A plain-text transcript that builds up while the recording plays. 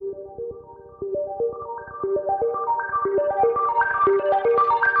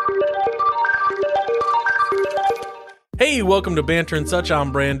Hey, welcome to Banter and Such.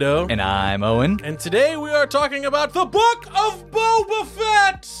 I'm Brando. And I'm Owen. And today we are talking about the Book of Boba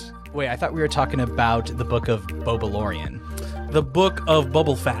Fett! Wait, I thought we were talking about the book of Bobalorian. The Book of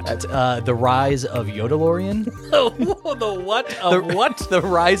Bubble Fat. That's the rise of Yodalorian. The what? What? The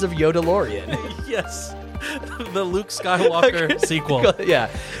rise of Yodalorian. Yes. The Luke Skywalker sequel. Yeah.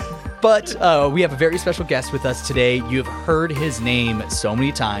 But we have a very special guest with us today. You've heard his name so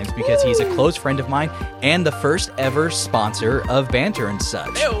many times because he's a close friend of mine and the first ever sponsor of Banter and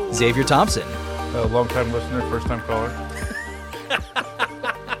Such. Ew. Xavier Thompson. A long-time listener, first-time caller.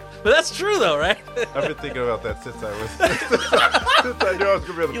 But that's true, though, right? I've been thinking about that since I knew I was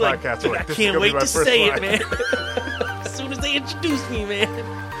going to be on the podcast. I can't wait to say it, man. As soon as they introduce me,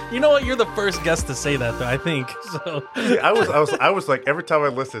 man. You know what? You're the first guest to say that, though, I think. So Yeah, I was like, every time I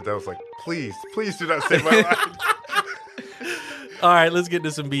listened, I was like, please do not say my line. all right, let's get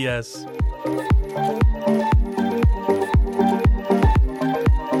into some BS.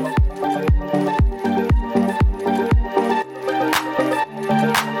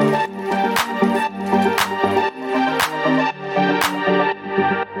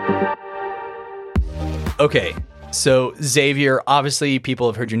 Okay. So, Xavier, obviously people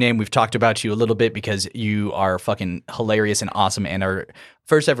have heard your name. We've talked about you a little bit because you are fucking hilarious and awesome and our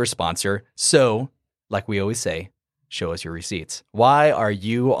first ever sponsor. So, like we always say, show us your receipts. Why are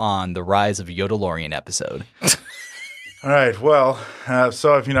you on the Rise of Yodalorian episode? All right, well,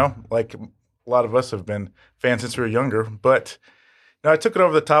 so if like a lot of us have been fans since we were younger, but I took it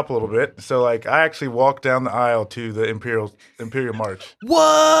over the top a little bit. So, like, I actually walked down the aisle to the Imperial March.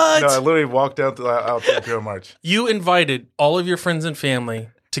 What? No, I literally walked down the aisle to the Imperial March. You invited all of your friends and family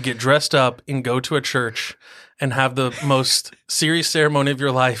to get dressed up and go to a church and have the most serious ceremony of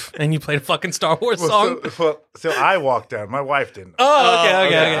your life, and you played a fucking Star Wars song? So I walked down. My wife didn't. Oh,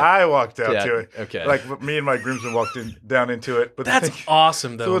 okay. I walked down Yeah, to it. okay. Like, me and my groomsmen walked down into it. But That's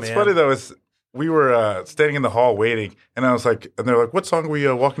awesome, though, so what's man. funny, though, is we were standing in the hall waiting, and I was like, and they're like, what song are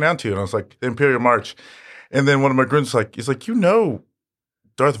we walking down to? And I was like, the Imperial March. And then one of my groomsmen was like, he's like,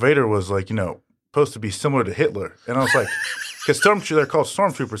 Darth Vader was like, supposed to be similar to Hitler. And I was like, because they're called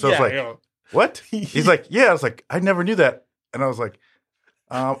stormtroopers. So I was like, what? He's like, yeah. I was like, I never knew that. And I was like,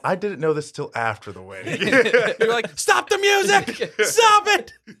 I didn't know this till after the wedding. You're like, stop the music! Stop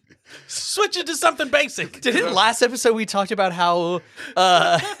it! Switch it to something basic. Didn't last episode we talked about how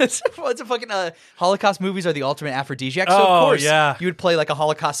what's a fucking Holocaust movies are the ultimate aphrodisiac? So Oh, of course yeah. you would play like a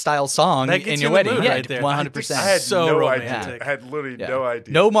Holocaust style song That gets in you your in the wedding. mood Yeah, right there. 100%. I had So no romantic. idea. I had literally no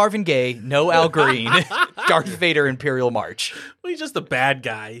idea. No Marvin Gaye, no Al Green, Darth Vader Imperial March. Well, he's just the bad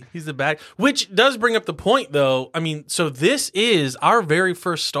guy. He's the bad. Which does bring up the point, though. I mean, so this is our very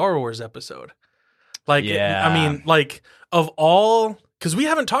first Star Wars episode. Like, Yeah. I mean, like, of all, because we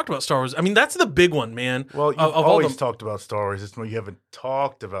haven't talked about Star Wars. I mean, that's the big one, man. Well, you've of all always the- talked about Star Wars. It's when you haven't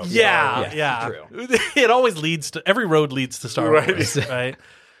talked about Star Yeah, Wars. yeah. true. It always leads to, every road leads to Star Right. Wars, right?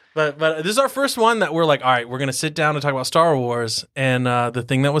 But this is our first one that we're like, all right, we're going to sit down and talk about Star Wars. And the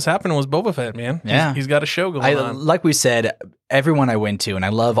thing that was happening was Boba Fett, man. Yeah. He's got a show going on. Like we said, everyone I went to, and I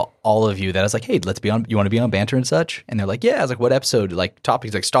love all of you that I was like, hey, let's be on, you want to be on Banter and Such? And they're like, yeah. I was like, what episode? Like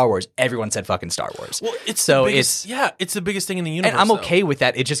topics like Star Wars. Everyone said fucking Star Wars. Well, it's so the biggest, it's the biggest thing in the universe. And I'm though. okay with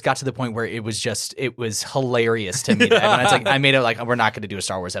that. It just got to the point where it was hilarious to me. That when I was like, I made it like, we're not going to do a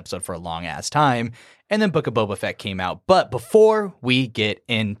Star Wars episode for a long ass time. And then Book of Boba Fett came out. But before we get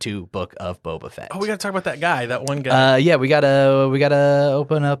into Book of Boba Fett. Oh, we got to talk about that guy, that one guy. yeah, we gotta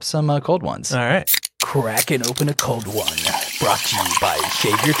open up some cold ones. All right. Crack and open a cold one. Brought to you by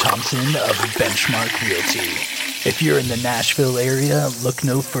Xavier Thompson of Benchmark Realty. If you're in the Nashville area, look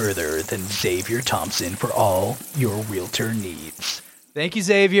no further than Xavier Thompson for all your realtor needs. Thank you,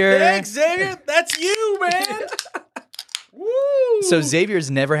 Xavier. Thanks, Xavier. That's you, man. Woo. So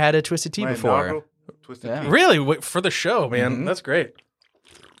Xavier's never had a Twisted Tea My before. inaugural Twisted Yeah. Tea. Really? Wait, for the show, man. Mhm. That's great.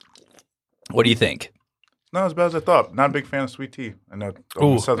 What do you think? Not as bad as I thought. Not a big fan of sweet tea. I know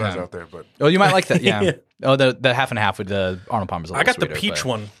all Ooh, the Southerners yeah. out there, but Oh, you might like that. Yeah. Yeah. Oh, the half and half with the Arnold Palmer's. I got the peach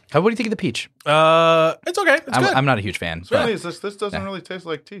one. What do you think of the peach? It's okay. It's good. I'm not a huge fan. but really, this doesn't Yeah. really taste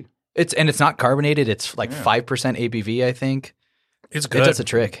like tea. it's not carbonated. It's like Yeah. 5% ABV, I think. It's It good. does a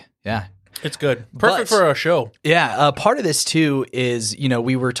trick. Yeah. It's good. Perfect But- for a show. Yeah, part of this too is,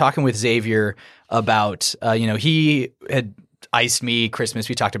 we were talking with Xavier about, he had iced me Christmas.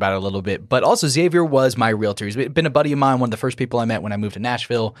 We talked about it a little bit, but also Xavier was my realtor. He's been a buddy of mine, one of the first people I met when I moved to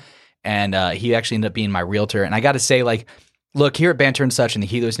Nashville, and he actually ended up being my realtor. And I got to say, like, Look, here at Banter and Such and the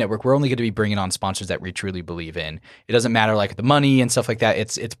Helios Network, we're only going to be bringing on sponsors that we truly believe in. It doesn't matter like the money and stuff like that.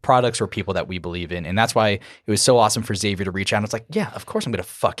 It's products or people that we believe in. And that's why it was so awesome for Xavier to reach out. And it's like, yeah, of course I'm going to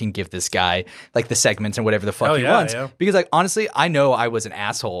fucking give this guy like the segments and whatever the fuck he wants. Yeah. Because like, honestly, I know I was an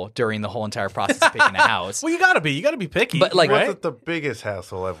asshole during the whole entire process of picking a house. Well, you got to be picky. But like, it wasn't the biggest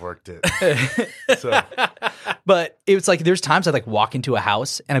hassle I've worked in. So. But it was like, there's times I'd like walk into a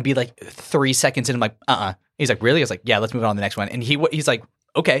house and I'd be like 3 seconds in, I'm like, He's like, really? I was like, yeah, let's move on to the next one. And he's like,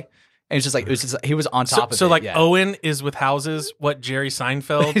 okay. And it's just like, he was on top of it. So like Owen is with houses what Jerry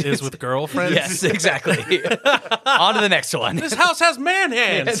Seinfeld is with girlfriends? Yes, exactly. On to the next one. This house has man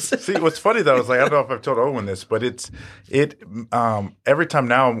hands. Yes. See, what's funny though is like, I don't know if I've told Owen this, but every time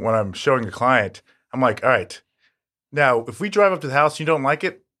now when I'm showing a client, I'm like, all right, now if we drive up to the house and you don't like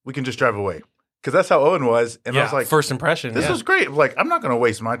it, we can just drive away. Because that's how Owen was. And I was like, first impression. This was great. Like, I'm not going to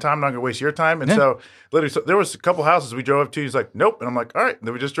waste my time. I'm not going to waste your time. And so, literally, there was a couple houses we drove up to. He's like, nope. And I'm like, all right. And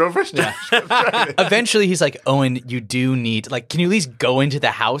then we just drove first. Yeah. Eventually, he's like, Owen, you do need, like, can you at least go into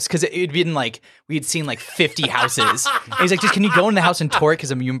the house? Because it'd been like, we had seen like 50 houses. And he's like, just can you go in the house and tour it?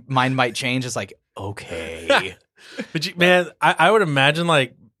 Because your mind might change. It's like, okay. But man, I would imagine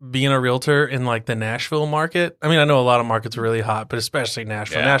like, being a realtor in like the Nashville market. I mean, I know a lot of markets are really hot, but especially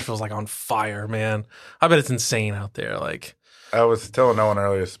Nashville. Yeah. Nashville's like on fire, man. I bet it's insane out there. Like I was telling Owen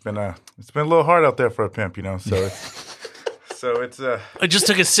earlier, it's been a little hard out there for a pimp, you know. So it's I just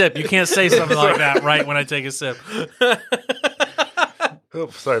took a sip. You can't say something like that right when I take a sip.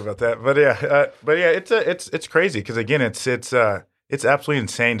 Oops, sorry about that. But yeah, it's crazy because again, it's absolutely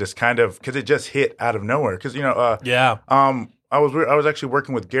insane. Just kind of because it just hit out of nowhere. Because I was actually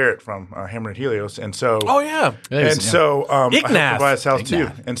working with Garrett from Hammer and Helios, and so I had to buy his house too,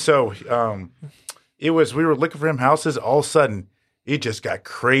 and so we were looking for him houses. All of a sudden, it just got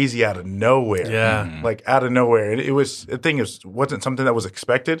crazy out of nowhere, like out of nowhere. And wasn't something that was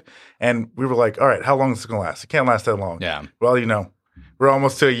expected, and we were like, all right, how long is this gonna last? It can't last that long. Yeah. Well, we're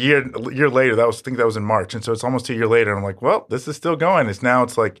almost to a year later. I think that was in March, and so it's almost a year later. And I'm like, well, this is still going.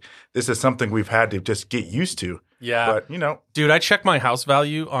 It's like this is something we've had to just get used to. Yeah. But, dude, I check my house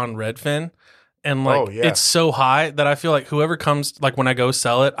value on Redfin and like it's so high that I feel like whoever comes, like when I go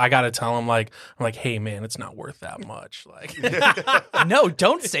sell it, I got to tell them I'm like, hey man, it's not worth that much. Like, no,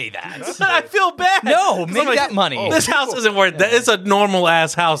 don't say that. I feel bad. No, make that money. This house isn't worth that. It's a normal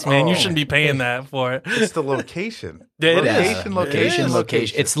ass house, man. You shouldn't be paying that for it. It's the location.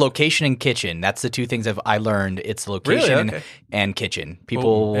 Location. It's location and kitchen. That's the two things I learned. It's location and kitchen.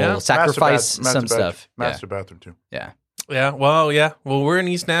 People will sacrifice some stuff. Master bathroom too. Yeah. Yeah. Well, we're in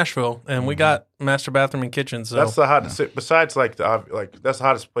East Nashville, and we got master bathroom and kitchen. So that's the hottest. Besides, that's the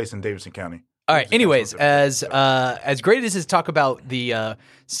hottest place in Davidson County. All right. Anyways, as great as it is to talk about the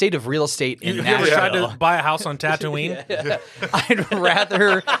state of real estate in Nashville, you ever tried to buy a house on Tatooine? I'd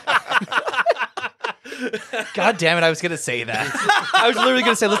rather. God damn it! I was gonna say that. I was literally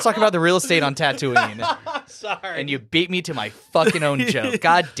gonna say, let's talk about the real estate on Tatooine. Sorry, and you beat me to my fucking own joke.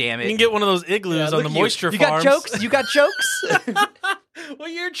 God damn it! You can get one of those igloos on the moisture farms. You got jokes. Well,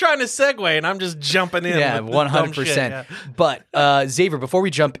 you're trying to segue, and I'm just jumping in. Yeah, 100%. But Xavier, before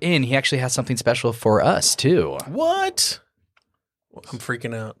we jump in, he actually has something special for us too. What? I'm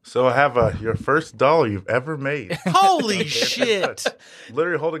freaking out. So I have your first dollar you've ever made. Holy shit.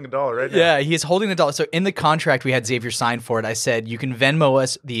 Literally holding $1 right now. Yeah, he is holding $1. So in the contract we had Xavier sign for it, I said, you can Venmo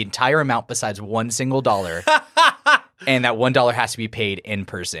us the entire amount besides one single dollar. And that $1 has to be paid in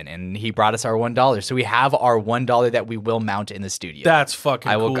person. And he brought us our $1. So we have our $1 that we will mount in the studio. That's fucking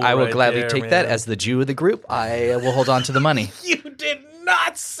cool. I will gladly take that as the Jew of the group. I will hold on to the money. You did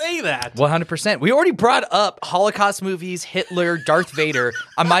not say that. 100%. We already brought up Holocaust movies, Hitler, Darth Vader.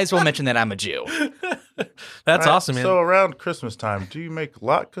 I might as well mention that I'm a Jew. That's awesome, man. So around Christmas time, do you make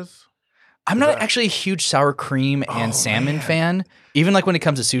latkes? I'm not actually a huge sour cream and salmon fan. Even like when it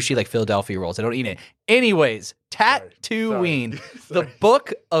comes to sushi, like Philadelphia rolls, I don't eat it. Anyways, Tatooine, the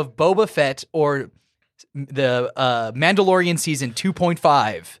book of Boba Fett, or the Mandalorian season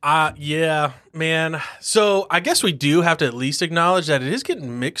 2.5. Yeah, man. So I guess we do have to at least acknowledge that it is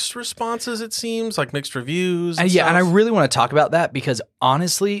getting mixed responses, it seems, like mixed reviews. And I really want to talk about that because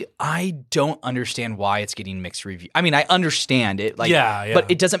honestly, I don't understand why it's getting mixed reviews. I mean, I understand it, but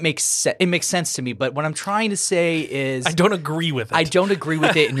it doesn't make sense. It makes sense to me, but what I'm trying to say is I don't agree with it. I don't agree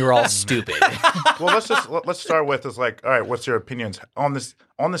with it, and you're all stupid. Well, let's start with is like, all right, what's your opinions on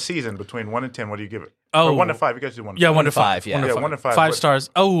the season between 1 and 10? What do you give it? Or 1 to 5. You guys do 1 to 5. Yeah, 1 to 5. Yeah, 1 to 5. 5 stars.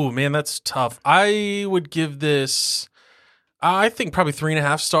 Oh man, that's tough. I would give this, I think probably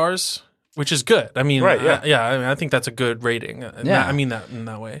 3.5 stars, which is good. I mean, I think that's a good rating. I mean that in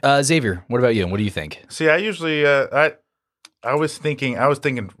that way. Xavier, what about you? What do you think? See, I usually I was thinking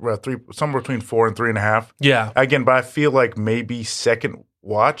somewhere between 4 and 3.5. Yeah. Again, but I feel like maybe second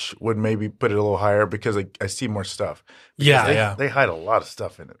watch would maybe put it a little higher because I see more stuff. Because they hide a lot of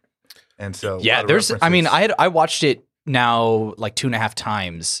stuff in it, and so there's. I mean, I watched it now like 2.5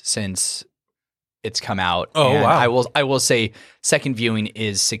 times since it's come out. Oh, and wow. I will say second viewing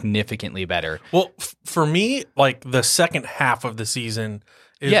is significantly better. Well, for me, like the second half of the season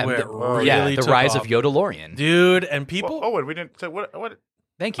is where it really the took rise off. of Yodalorian. Dude, and people. Well, we didn't say what.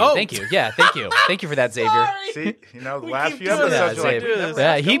 Thank you. Yeah, thank you. Thank you for that, Xavier. See, the We last keep few doing episodes, that, you're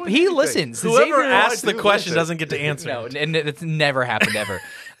like, Xavier. He listens. Whoever Xavier asks the do question listen. doesn't get to answer. No, it. and it's never happened ever.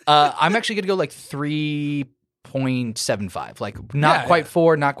 I'm actually going to go like 3.75, like not quite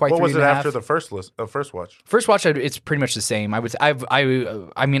 4, not quite 3.5. What was it after the first watch? First watch? It's pretty much the same. I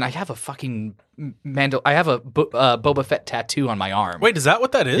mean, I have a fucking I have a Boba Fett tattoo on my arm. Wait, is that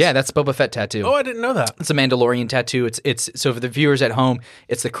what that is? Yeah, that's a Boba Fett tattoo. Oh, I didn't know that. It's a Mandalorian tattoo. It's so for the viewers at home,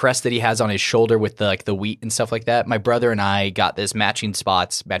 it's the crest that he has on his shoulder with the wheat and stuff like that. My brother and I got this matching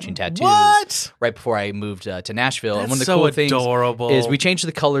tattoos. What? Right before I moved to Nashville. And one of the That's so cool things adorable. is we changed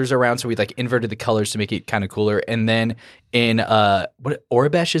the colors around, so we like inverted the colors to make it kind of cooler. And then in what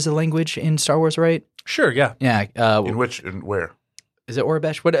Orabesh is a language in Star Wars, right? Sure, yeah. Yeah. In which and where? Is it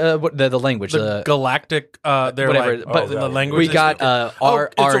Orabesh? What the language? The galactic, they're whatever, like, but the language. we got R.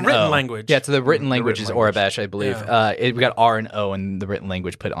 it's a R and written O. language. Yeah, so the written language written is language. Orabesh, I believe. Yeah. We got R and O and the written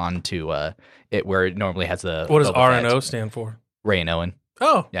language put onto it where it normally has the. What does Boba R and Fett. O stand for? Ray and Owen.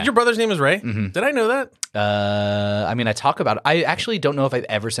 Oh, Yeah. your brother's name is Ray? Mhm. Did I know that? I mean, I talk about it. I actually don't know if I've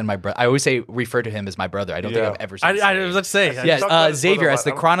ever said my brother. I always refer to him as my brother. I don't think Yeah. I've ever said his I name. was about to say. Yeah. Yes, talked about it Xavier a as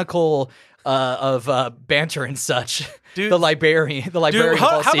the lot. chronicle of banter and such. Dude. the librarian Dude, of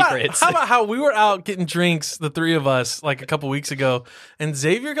all secrets. how about how we were out getting drinks, the three of us, like a couple weeks ago, and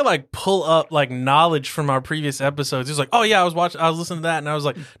Xavier could like pull up like knowledge from our previous episodes. He was like, "Oh yeah, I was listening to that," and I was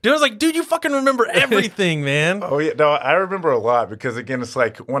like, "Dude, you fucking remember everything, man." Oh yeah, no, I remember a lot because again, it's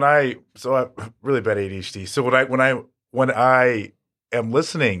like I really bad ADHD. So when I am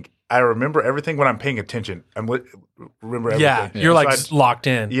listening, I remember everything when I'm paying attention. Remember everything. Yeah, you're like So locked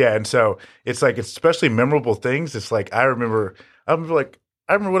in. yeah, and so it's like especially memorable things. It's like I remember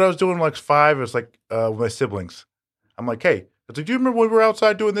what I was doing when I was 5. It was like with my siblings. I'm like, hey, it's like, do you remember when we were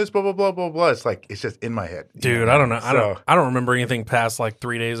outside doing this? Blah blah blah blah blah. It's like it's just in my head. Dude, I don't know. So, I don't remember anything past like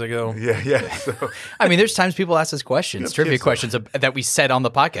 3 days ago. yeah. So I mean, there's times people ask us questions, Yep, trivia yes, questions that we said on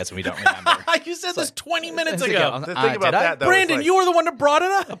the podcast and we don't remember. You said this 20 minutes It's ago. like, the thing about did I? that, though, is Brandon, like, you were the one that brought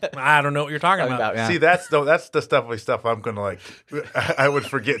it up. I don't know what you're talking Talking about. about, yeah. See, that's the stuff I'm gonna like. I would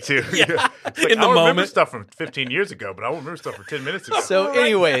forget too. Yeah. It's like, In the I'll remember moment. stuff from 15 years ago, but I won't remember stuff from 10 minutes ago. So,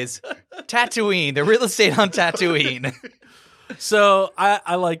 anyways, Tatooine, the real estate on Tatooine. So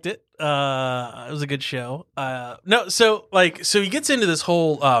I liked it. It was a good show. So he gets into this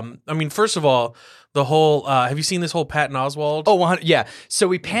whole. I mean, first of all, the whole. Have you seen this whole Patton Oswalt? Oh, 100, yeah. So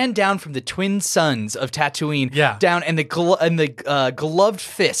we pan down from the twin sons of Tatooine Yeah. down, and the gloved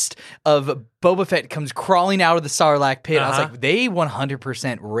fist of Boba Fett comes crawling out of the Sarlacc pit. I was Uh-huh. like, they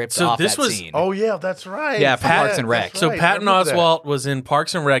 100% ripped So off this that was- scene. Oh yeah, that's right. Yeah, from Parks and Rec. that's So right. Patton I remember that. Oswalt was in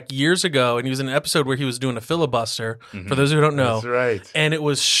Parks and Rec years ago, and he was in an episode where he was doing a filibuster. For those who don't know, That's right. and it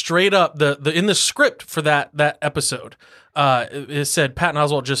was straight up the in the script for that episode. It said Patton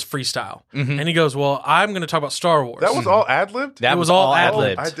Oswalt just freestyle, and he goes, "Well, I'm going to talk about Star Wars." That was all ad libbed. That it was all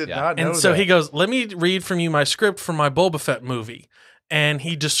ad-libbed. I did Yeah. not know and so that. he goes, "Let me read from you my script for my Boba Fett movie." And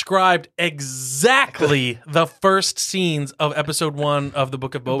he described exactly the first scenes of episode 1 of the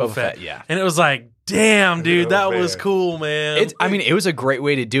Book of Boba, Boba Fett. Fett, yeah. And it was like, damn, dude, Oh, that was man. cool, man. I mean, it was a great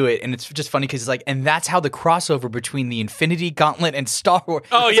way to do it, and it's just funny because it's like, and that's how the crossover between the Infinity Gauntlet and Star Wars.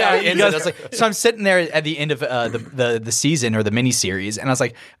 Oh, that's yeah, how it he ended. does- I was like, so I'm sitting there at the end of the season or the miniseries, and I was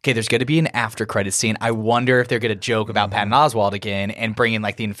like, okay, there's going to be an after credit scene. I wonder if they're going to joke about Patton Oswalt again and bring in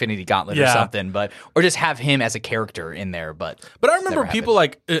like the Infinity Gauntlet or Yeah. something, or just have him as a character in there. But But I it's remember never people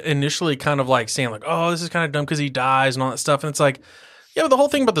happened. like initially kind of like saying like, "Oh, this is kind of dumb because he dies and all that stuff." And it's like, yeah, but the whole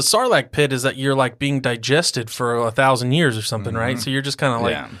thing about the Sarlacc pit is that you're like being digested for 1,000 years or something, right? So you're just kind of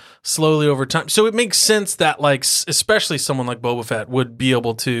like Yeah. slowly over time. So it makes sense that like, especially someone like Boba Fett would be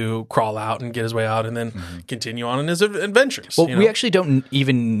able to crawl out and get his way out and then continue on in his adventures. Well, you we know? actually don't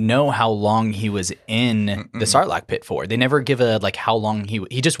even know how long he was in the Sarlacc pit for. They never give a like how long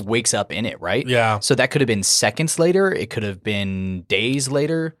he just wakes up in it, right? Yeah. So that could have been seconds later. It could have been days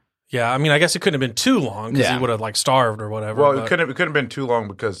later. Yeah, I mean, I guess it couldn't have been too long because Yeah. he would have like starved or whatever. Well, but- it couldn't have been too long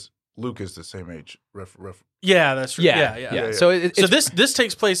because Luke is the same age. Yeah, that's true. Yeah. So So this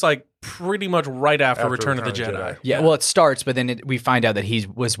takes place like pretty much right after Return of the Jedi. Yeah, well, it starts, but then we find out that he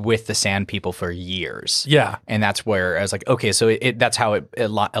was with the Sand People for years. Yeah. And that's where I was like, okay, so that's how it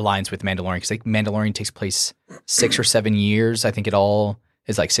aligns with Mandalorian. Because like Mandalorian takes place 6 or 7 years. I think it all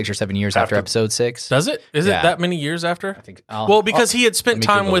is like 6 or 7 years after episode 6. Does it? Is it that many years after? I think. Because he had spent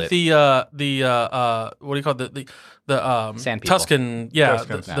time with the what do you call it? the Sand People. Tuscan,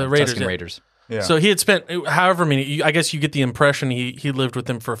 the Raiders. Tuscan Raiders. Yeah. So he had spent however many. I guess you get the impression he lived with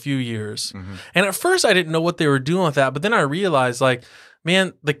them for a few years. Mm-hmm. And at first, I didn't know what they were doing with that, but then I realized, like,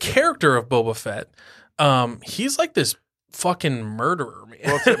 man, the character of Boba Fett, he's like this fucking murderer, man.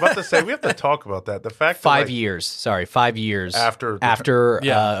 Well, I was about to say, we have to talk about that. The fact that 5 years. Sorry, 5 years after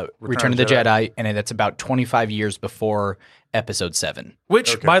Return of the Jedi, and that's about 25 years before Episode 7.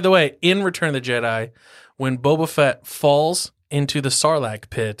 Which, by the way, in Return of the Jedi, when Boba Fett falls into the Sarlacc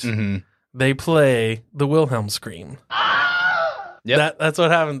pit, they play the Wilhelm scream. Yep. That's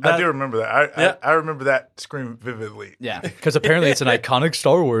what happened. I do remember that. I remember that scream vividly. Yeah, because apparently it's an iconic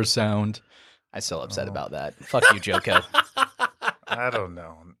Star Wars sound. I'm still upset about that. Fuck you, Joko. I don't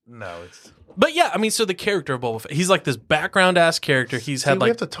know. No, it's. But yeah, I mean, so the character of Boba Fett, he's like this background ass character. He's had we like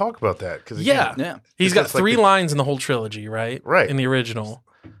have to talk about that because he's got It's 3 like lines in the whole trilogy, right? Right. In the original,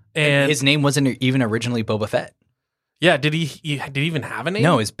 And his name wasn't even originally Boba Fett. Yeah, did he even have a name?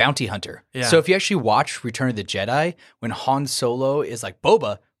 No, it's Bounty Hunter. Yeah. So if you actually watch Return of the Jedi, when Han Solo is like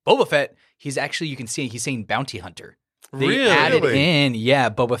Boba Fett, he's actually, you can see he's saying Bounty Hunter. They Really? added in,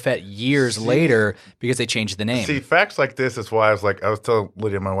 Boba Fett years later because they changed the name. See, facts like this is why I was telling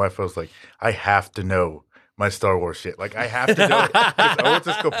Lydia, my wife, I was like, I have to know my Star Wars shit. Like, I have to know it. Owen's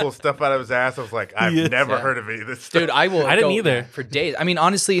just go pull stuff out of his ass. I was like, I've never heard of any of this stuff. Dude, I didn't either. For days. I mean,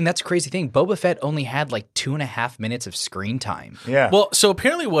 honestly, and that's a crazy thing. Boba Fett only had like 2.5 minutes of screen time. Yeah. Well, so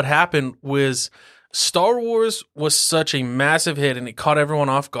apparently what happened was Star Wars was such a massive hit and it caught everyone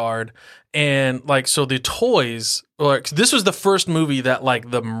off guard. And like, so the toys, like, this was the first movie that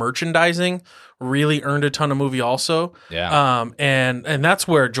like the merchandising really earned a ton of movie also. Yeah. And that's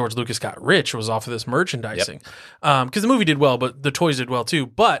where George Lucas got rich, was off of this merchandising. Because the movie did well, but the toys did well too.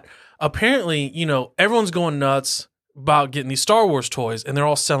 But apparently, everyone's going nuts about getting these Star Wars toys and they're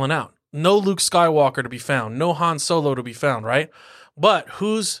all selling out. No Luke Skywalker to be found. No Han Solo to be found, right? But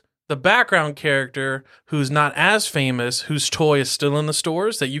who's the background character who's not as famous, whose toy is still in the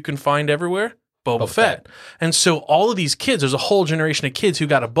stores that you can find everywhere? Boba Fett. And so all of these kids, there's a whole generation of kids who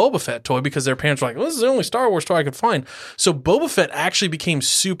got a Boba Fett toy because their parents were like, well, this is the only Star Wars toy I could find. So Boba Fett actually became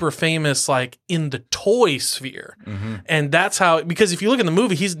super famous like in the toy sphere. And that's how, because if you look in the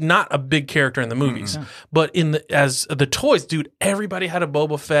movie, he's not a big character in the movies. But as the toys, dude, everybody had a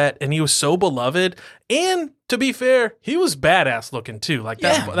Boba Fett and he was so beloved. And to be fair, he was badass looking too. Like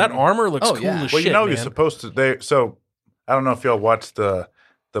that armor looks cool as shit. Well, you're supposed to. So I don't know if y'all watched the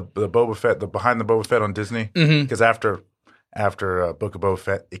Boba Fett, the Behind the Boba Fett on Disney, because after Book of Boba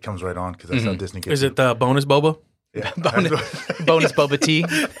Fett, it comes right on because that's how Disney gets. Is it the bonus Boba? Yeah, Bonus Boba Tea.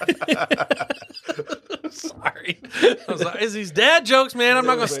 Sorry, I was like, "Is these dad jokes, man? I'm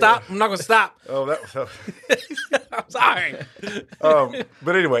not gonna stop. I'm not gonna stop." Oh, that was. I'm sorry.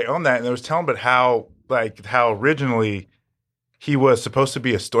 But anyway, on that, and they was telling about how originally he was supposed to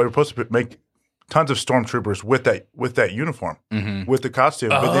be supposed to make tons of stormtroopers with that uniform, with the costume.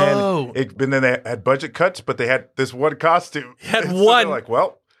 But then they had budget cuts, but they had this one costume. Had one. They're like,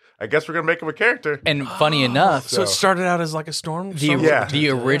 well, I guess we're gonna make him a character. And funny enough, So it started out as like a storm. the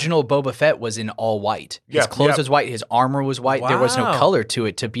original Boba Fett was in all white. His clothes was white. His armor was white. There was no Wow. color to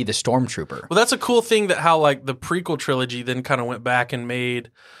it to be the stormtrooper. Well, that's a cool thing that how like the prequel trilogy then kind of went back and made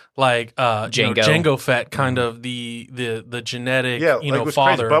like Jango Fett kind of the genetic Yeah, it was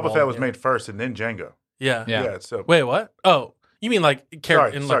father. crazy. of Boba all Fett was them. made first, and then Django. Yeah. Yeah. So Wait, what? Oh, you mean like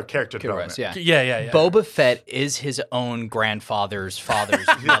character? sorry, character development. Yeah. Yeah. Boba Fett is his own grandfather's father's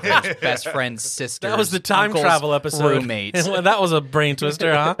mother's best friend's sister. That was the time travel episode. Roommate. That was a brain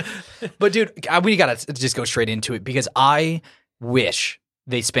twister, huh? But dude, we gotta just go straight into it because I wish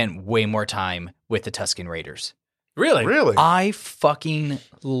they spent way more time with the Tusken Raiders. Really? Really? I fucking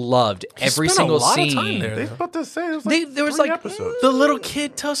loved every spent a single lot of scene. time there. They was about to say it was There was 3 like episodes. The little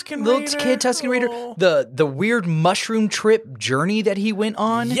kid Tusken Raider. Little kid Tusken Raider, the weird mushroom trip journey that he went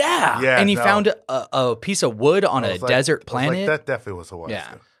on. Yeah. Yeah, and he no. found a piece of wood on I a was like- desert I was like, planet. that definitely was a while Yeah.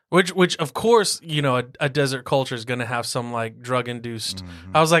 ago. Which of course, a desert culture is going to have some like drug induced.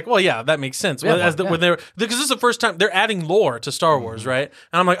 I was like, well, yeah, that makes sense. Yeah, When they're because this is the first time they're adding lore to Star Wars, right?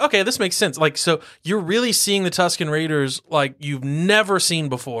 And I'm like, okay, this makes sense. Like, so you're really seeing the Tusken Raiders like you've never seen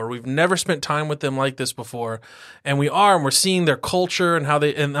before. We've never spent time with them like this before, and we're seeing their culture and how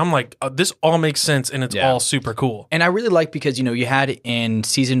they. And I'm like, this all makes sense, and it's all super cool. And I really like because you had in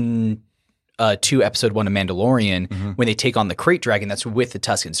season episode 1 of Mandalorian when they take on the Krayt Dragon that's with the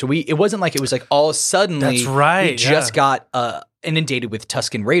Tuskens. So it wasn't like it was like all suddenly That's right, we just got inundated with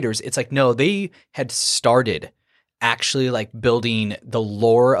Tusken Raiders. It's like, no, they had started actually like building the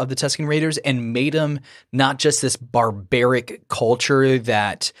lore of the Tusken Raiders and made them not just this barbaric culture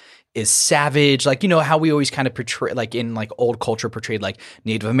that is savage, like, you know, how we always kind of portray, like in like old culture portrayed like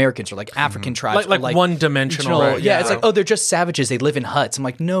Native Americans or like African tribes. Like one-dimensional. Right, yeah, it's like, oh, they're just savages. They live in huts. I'm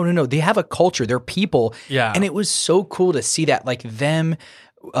like, no. They have a culture. They're people. Yeah. And it was so cool to see that, like them,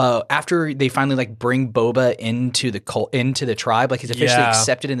 after they finally like bring Boba into the tribe, like he's officially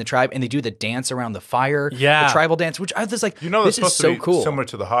accepted in the tribe, and they do the dance around the fire, the tribal dance, which I was like, this is so cool. Similar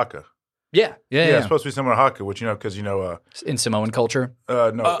to the Haka. Yeah. It's supposed to be similar to Haka, which, you know, because, you know, in Samoan culture.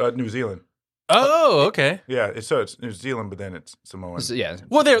 New Zealand. Oh, okay. Yeah, it's New Zealand, but then it's Samoan. Yeah.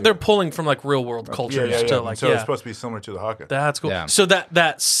 Well, they're pulling from like real world cultures to like so it's supposed to be similar to the Haka. That's cool. Yeah. So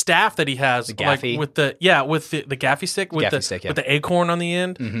that staff that he has, the gaffy. like with the gaffy stick with the acorn on the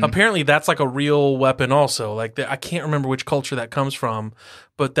end. Apparently, that's like a real weapon. Also, like I can't remember which culture that comes from,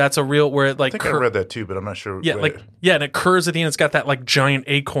 but that's a real where it like. I think I read that too, but I'm not sure. Yeah, and it curves at the end. It's got that like giant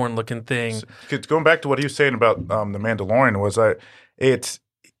acorn looking thing. So, going back to what he was saying about the Mandalorian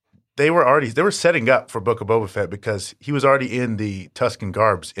they were setting up for Book of Boba Fett because he was already in the Tusken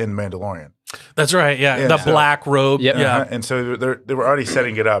garbs in Mandalorian. That's right. Yeah, and the black robe. Yep. Yeah, and so they were already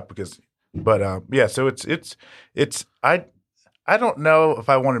setting it up So it's I don't know if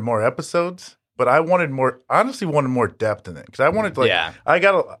I wanted more episodes, but I wanted more depth in it because I wanted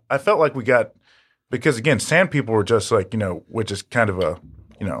I felt like we got, because again, Sand People were just like, you know, which is kind of a,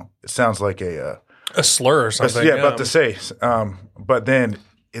 you know, it sounds like a slur or something. About to say, but then.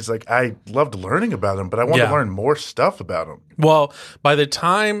 It's like I loved learning about them, but I wanted to learn more stuff about them. Well, by the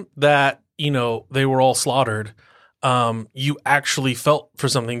time that, you know, they were all slaughtered, you actually felt for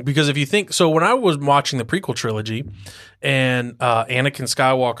something. Because if you think, so when I was watching the prequel trilogy and Anakin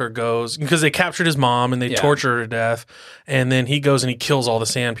Skywalker goes, because they captured his mom and they torture her to death, and then he goes and he kills all the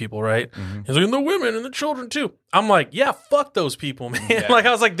Sand People, right? He's like, and the women and the children too. I'm like, yeah, fuck those people, man. Like,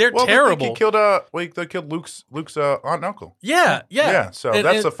 I was like, they're terrible. They killed Luke's aunt and uncle. Yeah. So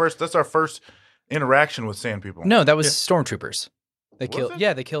that's our first interaction with Sand People. No, that was stormtroopers. They killed.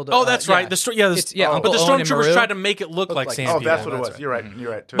 Yeah, they killed. Oh, that's right. But the stormtroopers tried to make it look like Sand People. Oh, that's what it was. You're right.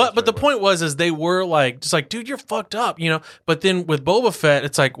 You're right. But the point was they were like, just like, dude, you're fucked up, you know. But then with Boba Fett,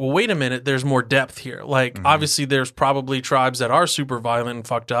 it's like, well, wait a minute, there's more depth here. Like, obviously, there's probably tribes that are super violent and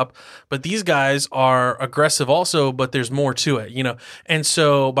fucked up, but these guys are aggressive also. But there's more to it, you know. And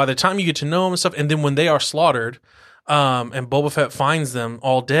so by the time you get to know them and stuff, and then when they are slaughtered. And Boba Fett finds them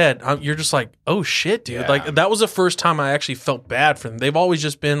all dead. You're just like, oh shit, dude! Yeah. Like that was the first time I actually felt bad for them. They've always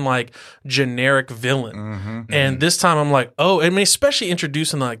just been like generic villain, and this time I'm like, oh, I mean, especially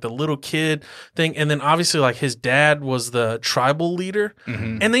introducing like the little kid thing, and then obviously like his dad was the tribal leader,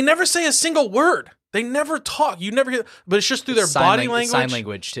 and they never say a single word. They never talk. You never hear, but it's just through their body language. Sign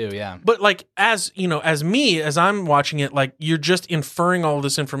language too, yeah. But like as you know, as I'm watching it, like you're just inferring all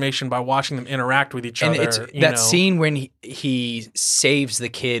this information by watching them interact with each other. It's that scene when he saves the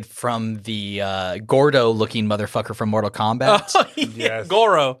kid from the Gordo-looking motherfucker from Mortal Kombat. Oh, yes.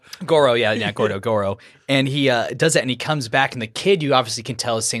 Goro, Goro. And he does that, and he comes back, and the kid, you obviously can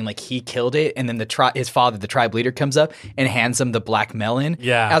tell, is saying like he killed it, and then his father, the tribe leader, comes up and hands him the black melon.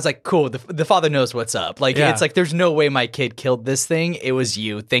 Yeah, I was like, cool. The father knows what's up. Like it's like there's no way my kid killed this thing. It was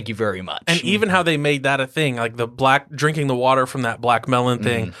you. Thank you very much. And even how they made that a thing, like the drinking the water from that black melon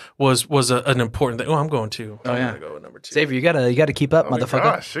thing was an important thing. Oh, I'm going to. I'm gonna go with number 2. Xavier, you gotta keep up, motherfucker.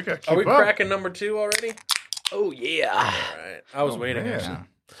 Gosh, you gotta keep Are we up. cracking number 2 already? Oh yeah. All right, I was waiting. Actually.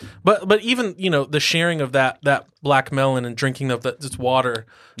 But even, you know, the sharing of that black melon and drinking of this water,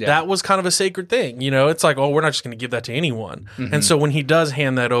 that was kind of a sacred thing. You know, it's like, oh, we're not just going to give that to anyone. And so when he does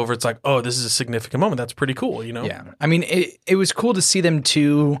hand that over, it's like, oh, this is a significant moment. That's pretty cool, you know? Yeah. I mean, it was cool to see them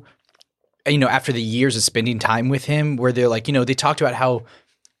too, you know, after the years of spending time with him, where they're like, you know, they talked about how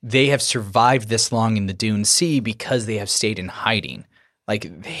they have survived this long in the Dune Sea because they have stayed in hiding.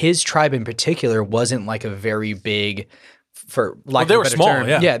 Like his tribe in particular wasn't like a very big... For like they were small, term.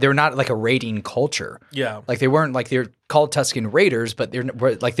 Yeah, they were not like a raiding culture. Yeah, like they weren't like they're called Tusken Raiders, but they're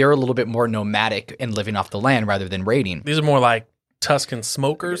a little bit more nomadic and living off the land rather than raiding. These are more like Tusken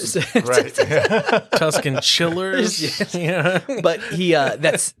smokers, right? Tusken chillers. Yeah. But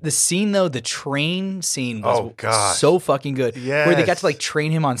that's the scene though. The train scene was so fucking good. Yes. Where they got to like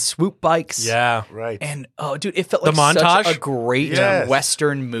train him on swoop bikes. Yeah, right. And oh, dude, it felt like the montage, such a great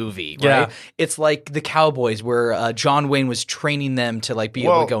Western movie. Right? Yeah, it's like the Cowboys, where John Wayne was training them to like be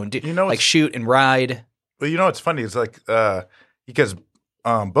able to go and do, like shoot and ride. Well, you know what's funny? It's like because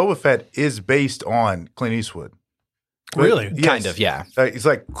Boba Fett is based on Clint Eastwood. Really? Yes. Kind of, yeah. It's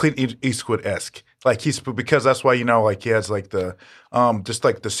like Clint Eastwood-esque. Like because that's why like he has like the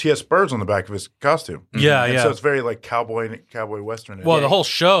he has spurs on the back of his costume. Yeah, and yeah. so it's very like cowboy western. Well, the whole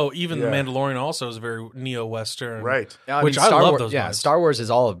show, even Yeah. The Mandalorian, also is very neo-western, right. Which I Star love Wars, those. yeah, vibes. Star Wars is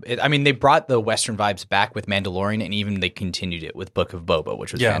all. I mean, they brought the Western vibes back with Mandalorian, and even they continued it with Book of Boba,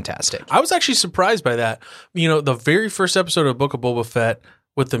 which was fantastic. I was actually surprised by that. The very first episode of Book of Boba Fett,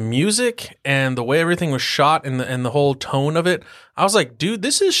 with the music and the way everything was shot and the whole tone of it, I was like, dude,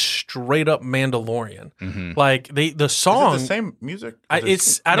 this is straight up Mandalorian. Like the song, Is it the same music? I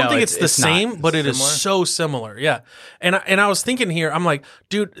don't think it's the same, but it is so similar. Yeah. And I was thinking here, I'm like,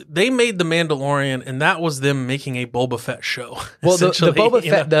 dude, they made The Mandalorian and that was them making a Boba Fett show. Well, the essentially, Boba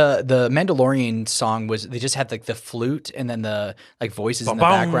Fett, the Mandalorian song was, they just had like the flute and then the like voices in the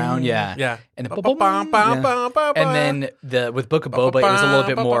background. Yeah. Yeah. And then with Book of Boba, it was a little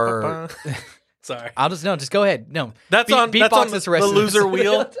bit more. Sorry. Just go ahead. No. That's on this the rest of loser this.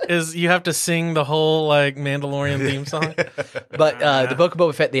 wheel is you have to sing the whole like Mandalorian theme song. But the Book of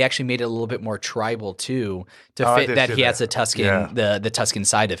Boba Fett, they actually made it a little bit more tribal too, to fit that he has the Tuscan, the Tuscan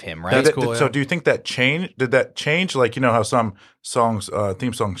side of him, right? That's cool. So do you think that changed? Did that change? Like, how some songs,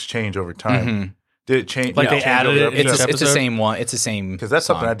 theme songs change over time? Did it change? Like they added it? It's the same one. It's the same. Because that's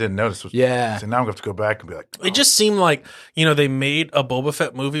something I didn't notice. So now I'm going to have to go back and be like, It just seemed like, they made a Boba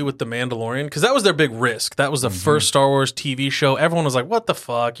Fett movie with The Mandalorian because that was their big risk. That was the first Star Wars TV show. Everyone was like, what the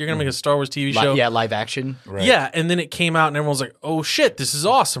fuck? You're going to make a Star Wars TV show? Live action. Right. Yeah, and then it came out and everyone was like, oh shit, this is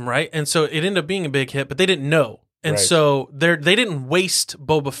awesome, right? And so it ended up being a big hit, but they didn't know. And so they didn't waste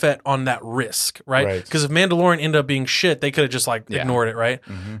Boba Fett on that risk, right? Because if Mandalorian ended up being shit, they could have just ignored it, right?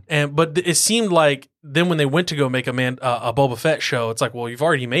 But it seemed like then when they went to go make a Boba Fett show, it's like, well, you've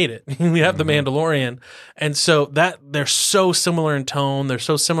already made it. We have the Mandalorian, and so that they're so similar in tone, they're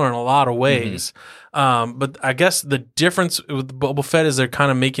so similar in a lot of ways. But I guess the difference with Boba Fett is they're kind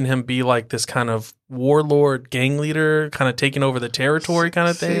of making him be like this kind of warlord gang leader, kind of taking over the territory kind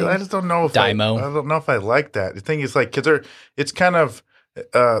of thing. I just don't know if I don't know if I like that. The thing is, like, because it's kind of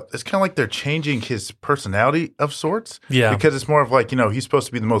like they're changing his personality of sorts. Yeah, because it's more of like, he's supposed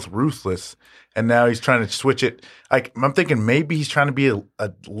to be the most ruthless, and now he's trying to switch it. Like, I'm thinking maybe he's trying to be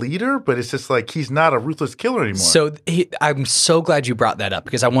a leader, but it's just like he's not a ruthless killer anymore. So I'm so glad you brought that up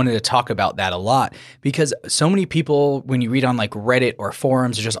because I wanted to talk about that a lot, because so many people, when you read on like Reddit or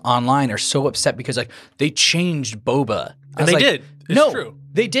forums or just online, are so upset because like they changed Boba. And they did. It's true.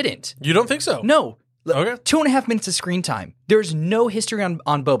 They didn't. You don't think so? No. Okay. 2.5 minutes of screen time. There's no history on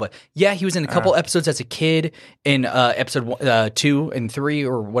Boba. Yeah, he was in a couple episodes as a kid in episode 2 and 3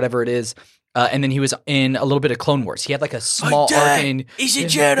 or whatever it is. And then he was in a little bit of Clone Wars. He had like a small arc in. He's a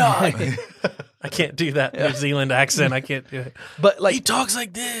Jedi. I can't do that New Zealand accent. I can't do it. But like, he talks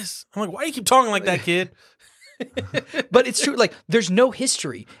like this. I'm like, why do you keep talking like that, kid? But it's true. Like, there's no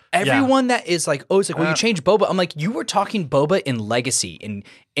history. Everyone that is like, oh, it's like, well, you changed Boba. I'm like, you were talking Boba in Legacy,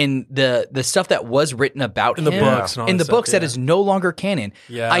 in the stuff that was written about in him, the books, and all in that the books stuff, that is no longer canon.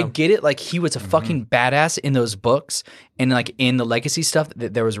 Yeah, I get it. Like, he was a fucking badass in those books and like in the Legacy stuff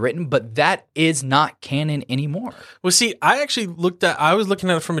that there was written, but that is not canon anymore. Well, see, I actually I was looking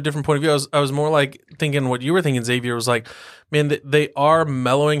at it from a different point of view. I was more like thinking what you were thinking, Xavier, was like, man, they are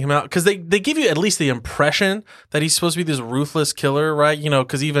mellowing him out because they give you at least the impression that he's supposed to be this ruthless killer, right?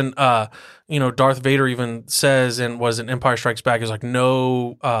 Because even Darth Vader even says in Empire Strikes Back is like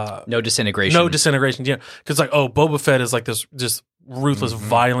no disintegration, yeah, because like, oh, Boba Fett is like this just ruthless,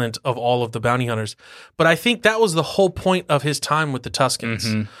 violent of all of the bounty hunters. But I think that was the whole point of his time with the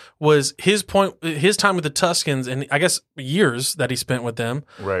Tuskens. Was his time with the Tuskens, and I guess years that he spent with them,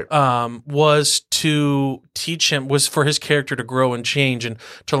 right? Was to teach him, was for his character to grow and change and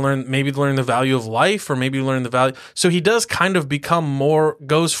to learn the value of life, or maybe learn the value. So he does kind of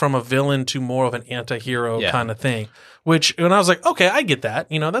goes from a villain to more of an anti-hero kind of thing. Which, when I was like, okay, I get that.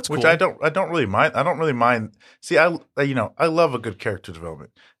 That's cool. Which I don't really mind. I don't really mind. See, I love a good character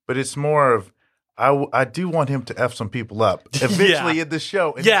development, but it's more of I do want him to F some people up eventually in the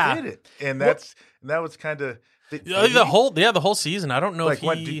show, and he did it, and that was kind of the whole season. I don't know like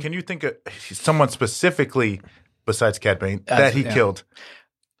can you think of someone specifically besides Cad Bane that he killed?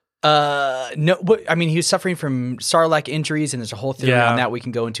 No, but I mean, he was suffering from Sarlacc injuries, and there's a whole theory on that we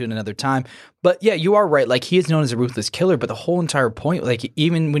can go into in another time. But yeah, you are right. Like, he is known as a ruthless killer, but the whole entire point, like,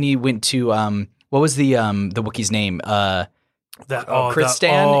 even when he went to what was the Wookiee's name?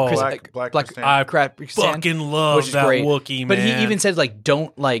 Kristan, Black Black Kristan. Kristan, fucking love which is that great. Wookiee, But man. he even said like,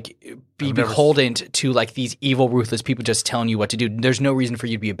 don't like be beholden to like these evil, ruthless people just telling you what to do. There's no reason for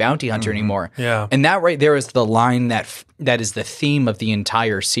you to be a bounty hunter anymore. Yeah. And that right there is the line that is the theme of the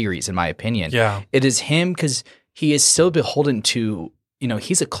entire series, in my opinion. Yeah. It is him because he is still beholden to,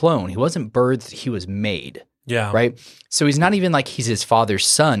 he's a clone. He wasn't birthed, he was made. Yeah. Right. So he's not even like he's his father's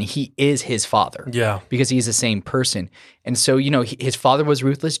son. He is his father. Yeah. Because he's the same person. And so, his father was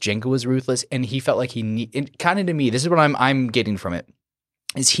ruthless. Jango was ruthless. And he felt like kind of to me, this is what I'm getting from it,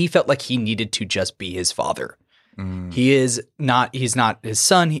 is he felt like he needed to just be his father. He's not his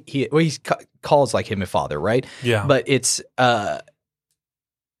son. He calls like him a father. Right. Yeah. But it's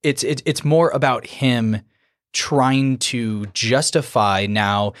more about him trying to justify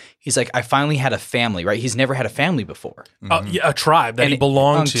now. He's like, I finally had a family, right? He's never had a family before. A tribe that he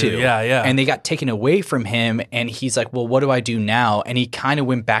belonged to. Yeah, yeah. And they got taken away from him. And he's like, well, what do I do now? And he kind of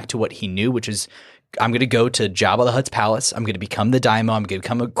went back to what he knew, which is, I'm going to go to Jabba the Hutt's palace. I'm going to become the daimyo. I'm going to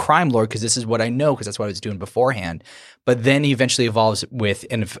become a crime lord because this is what I know, because that's what I was doing beforehand. But then he eventually evolves with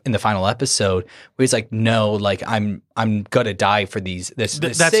in the final episode where he's like, no, like I'm going to die for this That's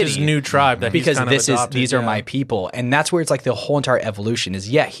city his new tribe that because he's kind of adopted, these are my people. And that's where it's like the whole entire evolution is,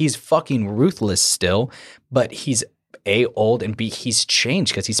 he's fucking ruthless still, but he's old, and he's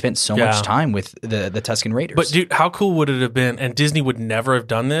changed because he spent so much time with the Tusken Raiders. But dude, how cool would it have been? And Disney would never have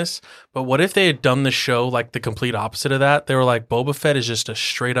done this. But what if they had done the show like the complete opposite of that? They were like, Boba Fett is just a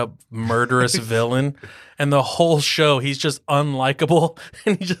straight up murderous villain, and the whole show he's just unlikable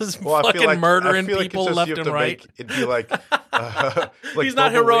and he's just fucking murdering people left and right. It'd be like he's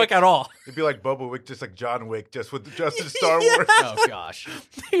not Boba heroic Wick. at all. It'd be like Boba Wick, just like John Wick, just in Star Wars. Oh gosh.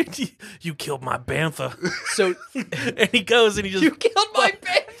 You killed my bantha. So And he goes and he just killed my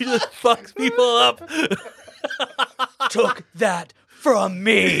bantha. He just fucks people up. Took that from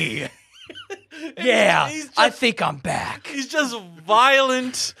me. I think I'm back. He's just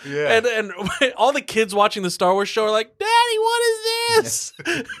violent. Yeah. And all the kids watching the Star Wars show are like, Daddy, what is this?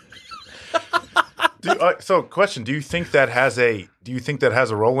 So, question: Do you think that has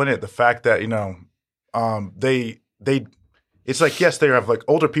a role in it? The fact that it's like, yes, they have like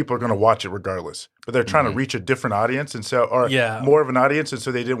older people are going to watch it regardless, but they're trying to reach a different audience, and so more of an audience, and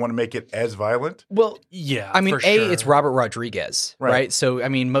so they didn't want to make it as violent. Well, yeah, I mean, for sure. it's Robert Rodriguez, right? So, I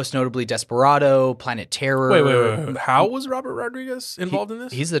mean, most notably Desperado, Planet Terror. Wait. How was Robert Rodriguez involved in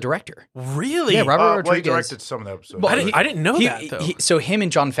this? He's the director. Really? Yeah, Robert Rodriguez. Well, he directed some of the episodes. Well, I didn't know that though. So him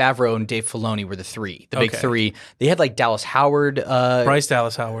and Jon Favreau and Dave Filoni were the big three. They had like Dallas Howard, Bryce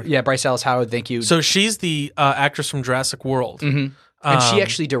Dallas Howard. Yeah, Bryce Dallas Howard. Thank you. So she's the actress from Jurassic World. Mm-hmm. And she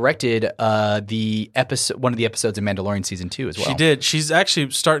actually directed one of the episodes of Mandalorian season 2 as well. She did. She's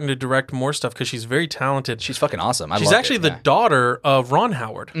actually starting to direct more stuff because she's very talented. She's fucking awesome. She's actually the daughter of Ron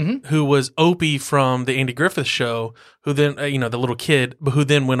Howard, who was Opie from the Andy Griffith Show, who then, the little kid, but who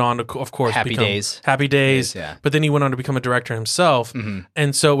then went on to, of course, Happy Days. Happy Days. Yeah. But then he went on to become a director himself.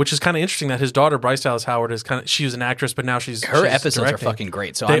 And so, which is kind of interesting that his daughter, Bryce Dallas Howard, she was an actress, but now she's episodes directing. are fucking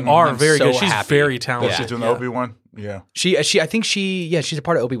great. So I'm so very good. She's happy. very talented. She's doing Obi-Wan. Yeah. She's a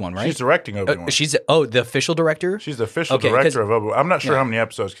part of Obi-Wan, right? She's directing Obi-Wan. She's the official director? She's the official director of Obi-Wan. I'm not sure how many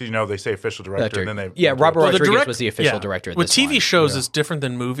episodes, because they say official director, and then they... Robert Rodriguez was the official director. With TV shows, it's different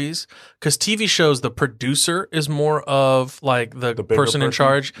than movies, because TV shows, the producer is more of like the person in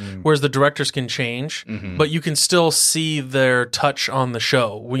charge, whereas the directors can change, but you can still see their touch on the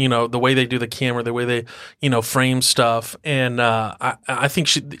show. The way they do the camera, the way they, frame stuff, and I think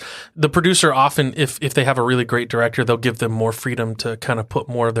the producer often, if they have a really great director, they'll give them more freedom to kind of put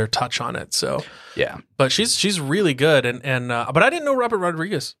more of their touch on it. So yeah, but she's really good, and but I didn't know Robert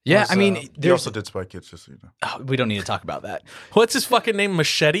Rodriguez. Yeah, I mean, he also did Spy Kids, just so you know. Oh, we don't need to talk about that. What's his fucking name?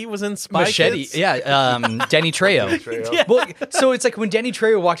 Machete was in Spy Kids? Yeah, Danny Trejo. Yeah. Well, so it's like when Danny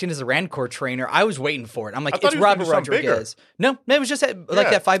Trejo walked in as a Rancor trainer, I was waiting for it. I'm like, it's Robert Rodriguez. No, it was just that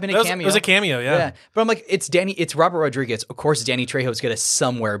 5-minute cameo. It was a cameo, yeah. But I'm like, it's Robert Rodriguez. Of course, Danny Trejo is going to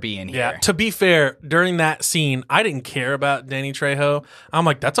somewhere be in here. Yeah. To be fair, during that scene, I didn't care about Danny Trejo. I'm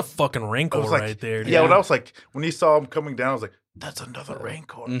like, that's a fucking Rancor right there. Dude. Yeah, when I was like, when he saw him coming down, I was like, that's another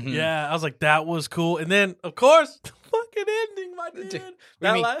Rancor. Yeah, I was like, that was cool. And then, of course, the fucking ending, my dude.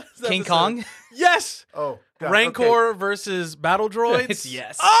 King Kong? Yes. Oh, God, Rancor versus battle droids.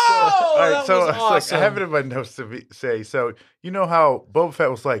 Yes. Oh, all right, that so was it's awesome. like, I have it in my notes to say. So you know how Boba Fett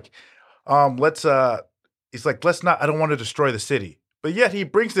was like, he's like, let's not. I don't want to destroy the city, But yet he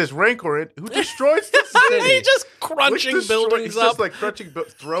brings this Rancor in who destroys the city. He just crunching buildings He's up. just like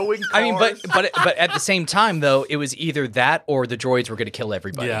throwing cars. I mean, but at the same time, though, it was either that or the droids were going to kill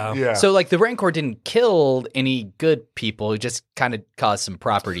everybody. Yeah. So, like, the Rancor didn't kill any good people. It just kind of caused some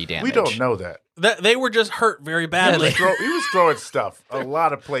property damage. We don't know that. They were just hurt very badly. He was throwing stuff a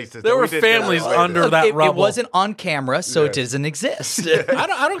lot of places. There were families under that It rubble. wasn't on camera, so it doesn't exist. I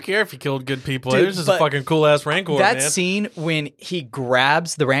don't care if he killed good people. Dude, It was just a fucking cool ass Rancor, That man. scene when he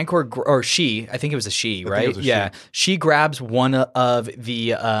grabs the Rancor, or she, I think it was a she, right? it was a She grabs one of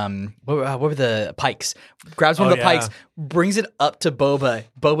the, what were the pikes? Grabs one of the pikes, brings it up to Boba.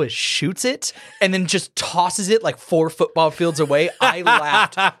 Boba shoots it, and then just tosses it like 4 football fields away. I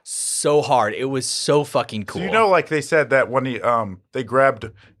laughed so hard. It was so fucking cool. So you know, like they said that when they grabbed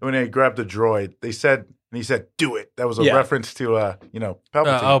the droid, they said. And he said, "Do it." That was a reference to,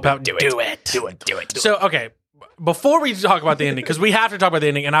 Palpatine. Do it. So, okay, before we talk about the ending, because we have to talk about the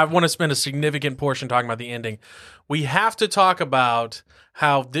ending, and I want to spend a significant portion talking about the ending, we have to talk about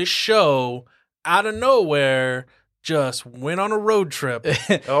how this show, out of nowhere, just went on a road trip.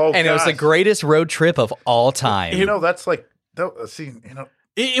 Oh, and it was the greatest road trip of all time. You know, that's like,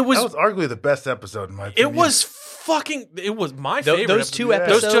 It was that was arguably the best episode in my opinion. It was my favorite. Those two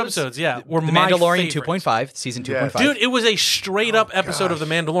episodes, Those 2 episodes, were The my Mandalorian favorites. 2.5, season 2.5. Dude, it was a straight up episode of The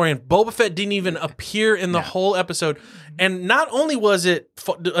Mandalorian. Boba Fett didn't even appear in the whole episode. And not only was it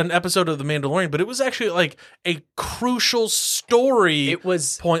an episode of The Mandalorian, but it was actually like a crucial story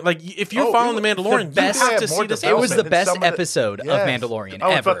point. Like, if you're following The Mandalorian, you have to see this. It was the development best than some of the- episode of Yes. Mandalorian I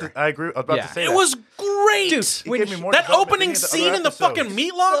was ever. about to- I agree. I was about to say It that. was great. Dude, It gave me more that development than opening any of the scene other in the fucking episodes.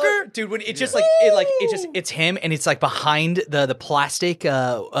 meat locker. Dude, when it's just it's him, and it's like behind the plastic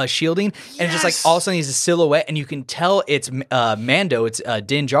shielding, and it's just like all of a sudden he's a silhouette, and you can tell it's Mando, it's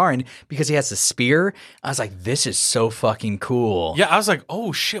Din Djarin, because he has the spear. I was like, this is so fucking cool. Yeah, I was like,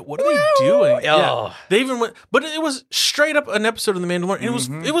 oh shit, what are they doing? Yeah. Oh. They even went, but it was straight up an episode of The Mandalorian.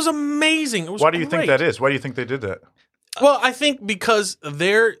 It was amazing. It was Why do you think great. that is? Why do you think they did that? Well, I think because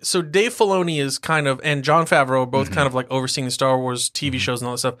so Dave Filoni is kind of, and Jon Favreau are both kind of like overseeing the Star Wars TV shows and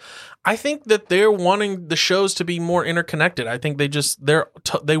all that stuff. I think that they're wanting the shows to be more interconnected. I think they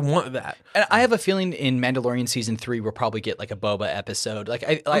want that. And I have a feeling in Mandalorian season 3 we'll probably get like a Boba episode. Like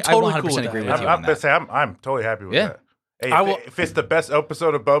I totally 100% cool with agree that. with you on that. I'm totally happy with Yeah. that. Hey, if it's the best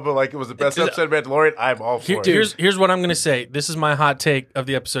episode of Boba, like it was the best episode of Mandalorian, I'm all for it. Here's what I'm going to say. This is my hot take of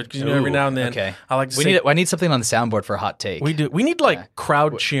the episode, because every now and then Okay. I like to say I need something on the soundboard for a hot take. we need like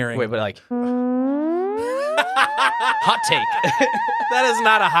crowd cheering. Wait, but like hot take. That is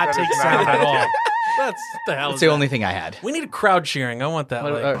not a hot take is not sound a hot at all. take. That's the hell. That's is the that? only thing I had. We need a crowd cheering. I want that.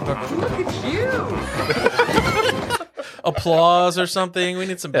 Applause or something. We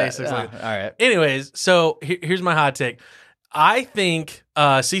need some basics. All like that. right. Anyways, so here's my hot take. I think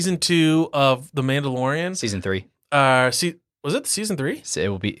season 2 of The Mandalorian. Season 3. Was it season 3? So it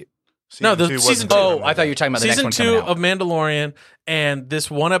will be. No, the wasn't season good. two. Oh, I thought you were talking about the Season next one 2 coming out. of Mandalorian and this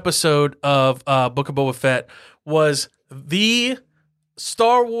one episode of Book of Boba Fett was the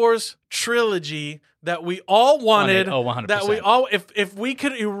Star Wars trilogy that we all wanted. Oh, 100%. That we all, if we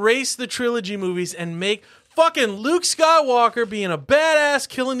could erase the trilogy movies and make fucking Luke Skywalker being a badass,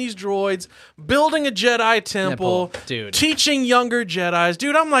 killing these droids, building a Jedi temple, Dude. teaching younger Jedis.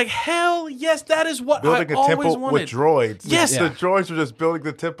 Dude, I'm like, hell yes, that is what Building I a always temple wanted. with droids. Yes. The droids were just building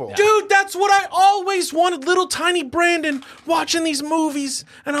the temple. Dude, that's what I always wanted. Little tiny Brandon watching these movies.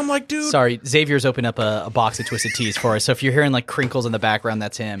 And I'm like, dude. Sorry, Xavier's opened up a box of Twisted Teas for us. So if you're hearing like crinkles in the background,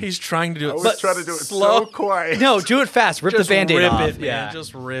 that's him. He's trying to do it. I was trying to do it slow. so quiet. No, do it fast. Rip Just the Band-Aid rip off. it, man.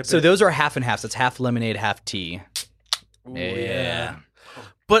 Just rip So it. those are half and half. So it's half lemonade, half tea. Yeah.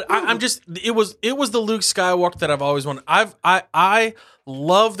 But I'm just it was the Luke Skywalker that I've always wanted. I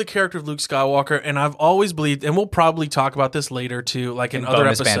love the character of Luke Skywalker, and I've always believed, and we'll probably talk about this later too, like in other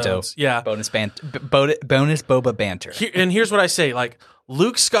bonus episodes. banto. Yeah. Bonus Boba banter. And here's what I say, like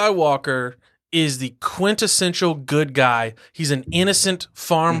Luke Skywalker is the quintessential good guy. He's an innocent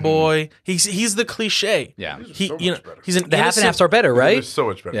farm boy. He's the cliche. Yeah. He so you know much better. he's an The half and innocent- halves are better, It right? was so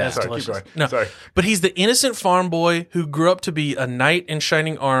much better. Yeah. Sorry, keep delicious. going. No, Sorry. but he's the innocent farm boy who grew up to be a knight in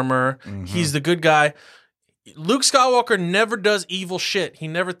shining armor. He's the good guy. Luke Skywalker never does evil shit. He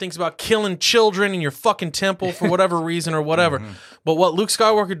never thinks about killing children in your fucking temple for whatever reason or whatever. But what Luke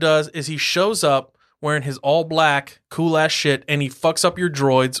Skywalker does is he shows up wearing his all black, cool ass shit, and he fucks up your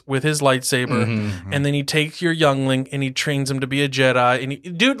droids with his lightsaber. And then he takes your youngling and he trains him to be a Jedi.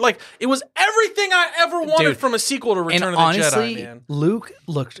 And dude, like, it was everything I ever wanted Dude, from a sequel to Return And of the honestly, Jedi, man. Luke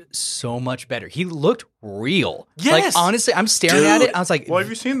looked so much better. He looked real. Yes. Like honestly, I'm staring at Dude. it. I was like, Well, have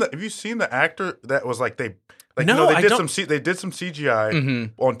you seen the actor that was like they Like, No, they I did don't- they did some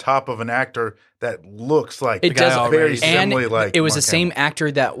CGI on top of an actor that looks like It does very already. similarly and like it was Mark the same Hamill.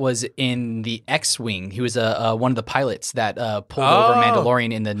 actor that was in the X-wing. He was one of the pilots that pulled over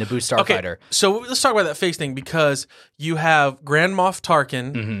Mandalorian in the Naboo Starfighter. So let's talk about that face thing because you have Grand Moff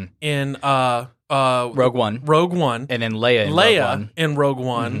Tarkin in Rogue One, Rogue One, and then Leia in Rogue One. in Rogue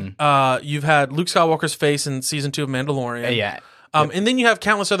One. You've had Luke Skywalker's face in season 2 of Mandalorian. Yeah. And then you have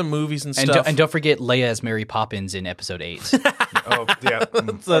countless other movies and stuff. And don't forget Leia as Mary Poppins in Episode 8 Oh yeah,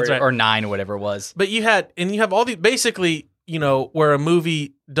 That's right. or 9 or whatever it was. But you have all these basically, where a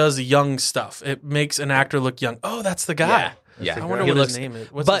movie does young stuff. It makes an actor look young. Oh, that's the guy. Yeah. I wonder He what looks- his name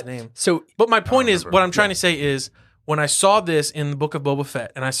is. What's but, his name? So But my point is, remember. what I'm trying to say is, when I saw this in the Book of Boba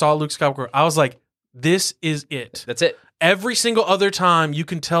Fett and I saw Luke Skywalker, I was like, this is it. that's it. Every single other time, you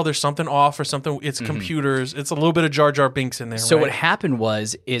can tell there's something off or something. It's computers. It's a little bit of Jar Jar Binks in there. So right? what happened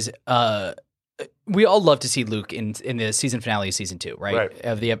is we all love to see Luke in the season finale of season 2, right? Right.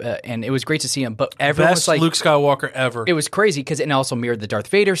 Of the and it was great to see him, but everyone Best was like, Luke Skywalker ever. it was crazy because it also mirrored the Darth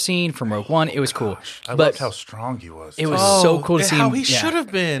Vader scene from Rogue One. It was cool, I but loved how strong he was. it was so cool to see how him. he should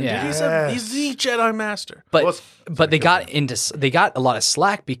have been. Yeah. Dude, he's the Jedi Master. But Well, it's- but they got a lot of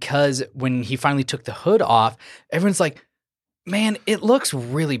slack because when he finally took the hood off, everyone's like, man, it looks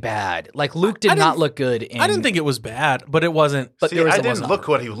really bad. Like Luke did not look good. I didn't think it was bad, but it wasn't. But See, there was I almost didn't not. look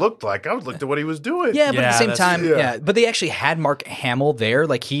what he looked like. I looked at what he was doing. Yeah, but at Yeah, the same that's time, true. yeah. But they actually had Mark Hamill there.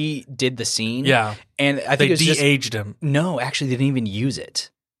 Like he did the scene. Yeah. And I think They it was just de-aged him. no. Actually, they didn't even use it.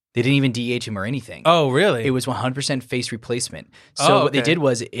 They didn't even de-age him or anything. Oh, really? It was 100% face replacement. So what they okay.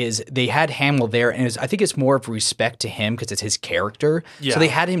 did is they had Hamill there, and I think it's more of respect to him because it's his character. Yeah. So they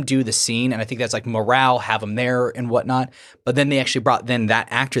had him do the scene, and I think that's like morale, have him there and whatnot. But then they actually brought that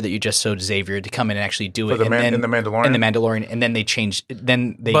actor that you just showed, Xavier, to come in and actually do it. the and Man- then, in The Mandalorian? In The Mandalorian, and then they changed.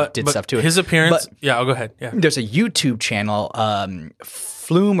 Then they did stuff to it. His appearance. But Yeah, I'll go ahead. Yeah. there's a YouTube channel,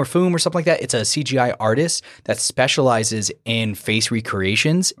 Flume or something like that. It's a CGI artist that specializes in face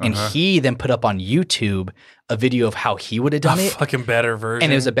recreations, and he then put up on YouTube a video of how he would have done it, Fucking better version.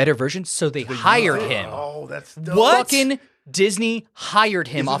 and it was a better version. So they hired him. Oh, that's dope. What? Fucking Disney hired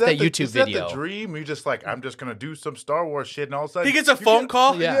him off that YouTube is that video. the dream? You just like, I'm just gonna do some Star Wars shit, and all of a sudden He gets a you phone get-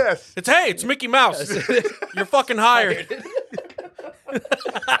 call. Yeah. Yes. It's Mickey Mouse. You're fucking hired.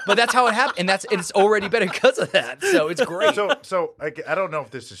 But that's how it happened, and it's already better because of that. So it's great. So I don't know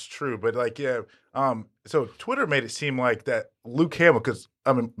if this is true, but like, yeah. So Twitter made it seem like that Luke Hamill, because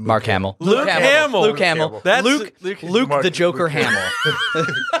I mean Mark Hamill. Luke Hamill. Luke Hamill. That's- Luke Mark- the Joker Luke Hamill.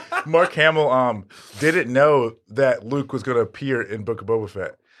 Mark Hamill didn't know that Luke was going to appear in Book of Boba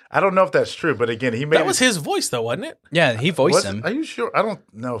Fett. I don't know if that's true, but again, he made That was his voice, though, wasn't it? Yeah, he voiced Was- him. Are you sure? I don't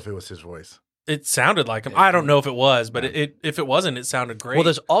know if it was his voice. It sounded like him. I don't know if it was, but if it wasn't, it sounded great. Well,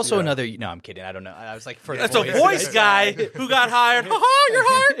 there's also another. No, I'm kidding. I don't know. I was like, for That's a voice guy who got hired. Ha you're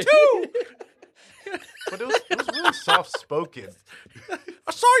hired too. But it was really soft spoken.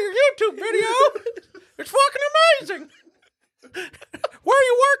 I saw your YouTube video. It's fucking amazing. Where are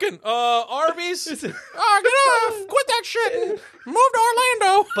you working? Arby's. Get off. Quit that shit. Move to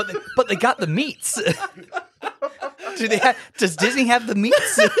Orlando. But they got the meats. Does Disney have the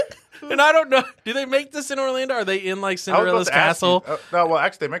meats? And I don't know. Do they make this in Orlando? Are they in like I was about Cinderella's to ask you- castle? no, well,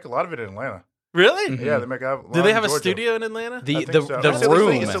 actually, they make a lot of it in Atlanta. Really? Yeah, they make. Do they have a Georgia. studio in Atlanta? I think The so. the It's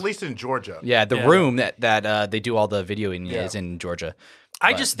room. It's at least in Georgia. Yeah, the Yeah. room that they do all the videoing is in Georgia.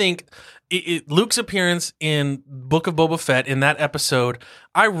 I just think Luke's appearance in Book of Boba Fett in that episode,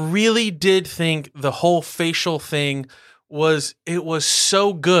 I really did think the whole facial thing was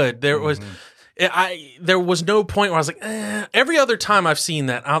so good. There was there was no point where I was like, every other time I've seen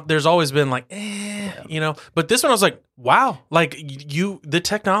that, there's always been like, But this one I was like, wow, like the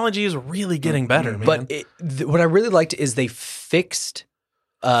technology is really getting better, man. But what I really liked is they fixed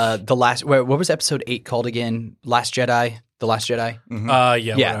the last. What was episode 8 called again? Last Jedi. The Last Jedi.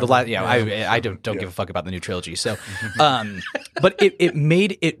 Yeah, The last. Yeah, I don't give a fuck about the new trilogy. So, but it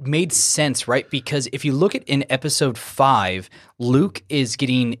made sense, right? Because if you look at in episode 5, Luke is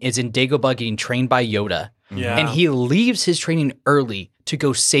in Dagobah getting trained by Yoda. Yeah. And he leaves his training early to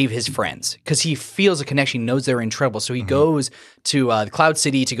go save his friends because he feels a connection, knows they're in trouble. So he goes to the Cloud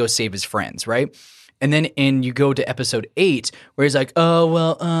City to go save his friends, right? And then you go to episode 8 where he's like, oh,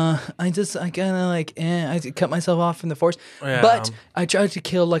 well, I cut myself off from the Force. Yeah. But I tried to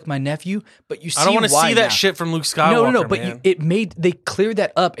kill like my nephew. But you see I don't want to why see that now. shit from Luke Skywalker. No. But man. they cleared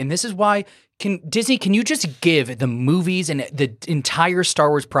that up. And this is why Disney, can you just give the movies and the entire Star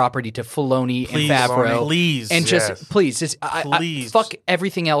Wars property to Filoni Please, and Favreau? please. And Yes. please, Please. fuck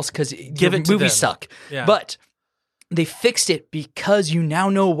everything else because Give it to movies them. suck. Yeah. But they fixed it because you now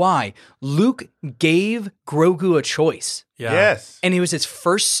know why. Luke gave Grogu a choice, Yeah. Yes. and he was his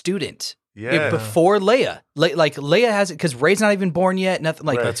first student. Yeah. Before Leia, like Leia has it because Rey's not even born yet. Nothing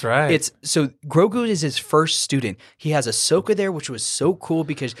like Right. That's right. It's so Grogu is his first student. He has Ahsoka there, which was so cool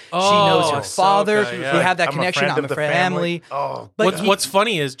because she Oh, knows her Ahsoka, father. yeah. They have that I'm a connection. friend I'm of a the family. Oh, But What's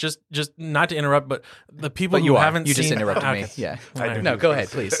funny is just not to interrupt, but the people But who you haven't just seen interrupted me. Okay. Yeah. I do. No, go ahead,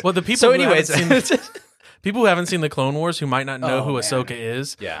 please. Well, the people. So, who haven't anyways, seen, people who haven't seen the Clone Wars who might not know Oh, who man. Ahsoka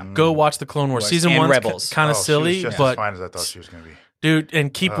is, Yeah. go watch the Clone Wars. Season And 1's Rebels. kind of she silly, was just but as fine as I thought she was going to be. dude,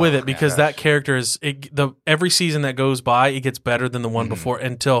 and keep with it because gosh. that character is every season that goes by, it gets better than the one before.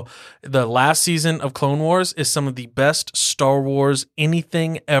 Until the last season of Clone Wars is some of the best Star Wars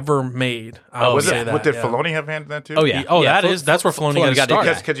anything ever made. I would Was say it? that. What did yeah. Filoni have hand in that too? Oh, yeah. Oh, Yeah, that's where Filoni got got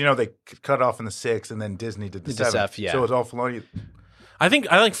started. it. Because they cut off in the 6, and then Disney did the Did the 7. stuff, yeah. So it was all Filoni. I think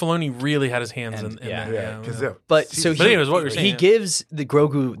Filoni really had his hands in yeah. that. Yeah, because But so But anyways, what you were saying, he yeah. gives the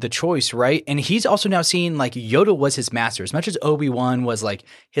Grogu the choice, right? And he's also now seeing like Yoda was his master as much as Obi-Wan was like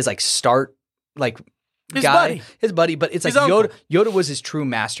his like start like His guy, buddy. his buddy. But it's His like uncle. Yoda was his true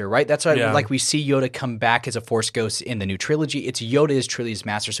master, right? That's why Yeah. like we see Yoda come back as a Force ghost in the new trilogy. It's Yoda is truly his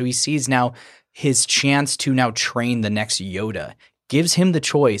master, so he sees now his chance to now train the next Yoda. Gives him the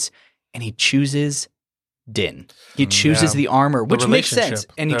choice, and he chooses Din. He chooses Yeah. the armor, which makes sense,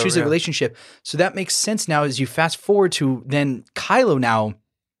 relationship. and he Oh, chooses a yeah. relationship. So that makes sense now as you fast forward to then Kylo now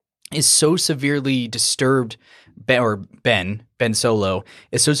is so severely disturbed, Ben Solo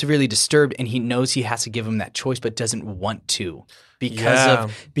is so severely disturbed, and he knows he has to give him that choice, but doesn't want to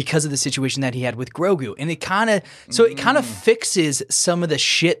because of the situation that he had with Grogu, and it kind of fixes some of the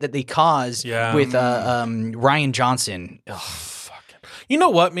shit that they caused Yeah. with Ryan Johnson. Ugh. You know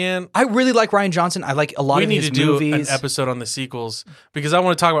what, man? I really like Ryan Johnson. I like a lot We of need his to do movies. an episode on the sequels because I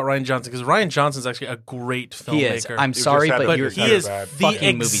want to talk about Ryan Johnson because Ryan Johnson's actually a great filmmaker. He is. I'm sorry, had but a- but you're he is bad. the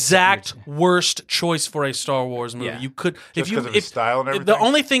fucking movie exact worst choice for a Star Wars movie. Yeah. You could Just 'cause of his style and The everything?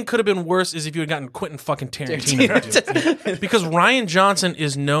 only thing could have been worse is if you had gotten Quentin fucking Tarantino to do it. Because Ryan Johnson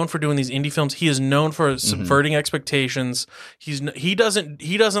is known for doing these indie films. He is known for subverting expectations. He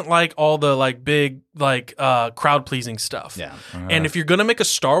doesn't like all the like big like crowd pleasing stuff. Yeah. And if you're gonna make a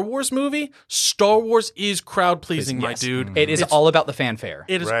Star Wars movie, Star Wars is crowd pleasing, my dude. It is all about the fanfare.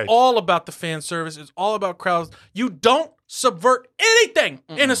 It is Right. all about the fan service. It's all about crowds. You don't subvert anything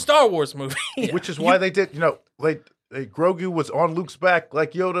in a Star Wars movie. Which is why they did, Grogu was on Luke's back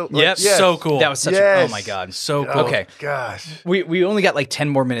like Yoda. Like, Yep. yes. So cool. That was such Yes. oh my god. So Oh, cool. Okay. Gosh. We only got like 10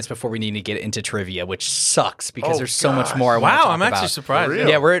 more minutes before we need to get into trivia, which sucks because Oh, there's so much gosh. more I want to Wow, talk I'm actually about. surprised. For real?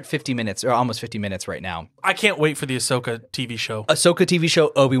 Yeah, we're at 50 minutes or almost 50 minutes right now. I can't wait for the Ahsoka TV show. Ahsoka TV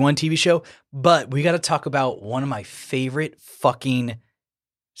show, Obi-Wan TV show, but we got to talk about one of my favorite fucking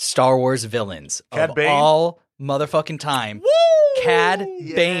Star Wars villains Cad of Bane? all motherfucking time. Cad Bane,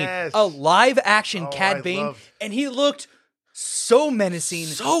 Yes. a live action Oh, Cad I Bane, loved- and he looked so menacing,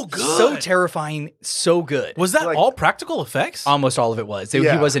 So good. so terrifying, so good. Was that Like- all practical effects? Almost all of it was. He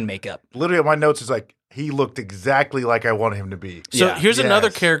Yeah. was in makeup. Literally, my notes is like, he looked exactly like I wanted him to be. so yeah. here's another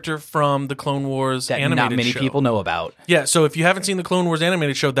Yes. character from the Clone Wars That animated not many show. people know about. Yeah, so if you haven't seen the Clone Wars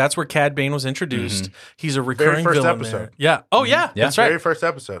animated show, that's where Cad Bane was introduced. He's a recurring first villain episode. there. Yeah. Oh yeah, that's right. Very first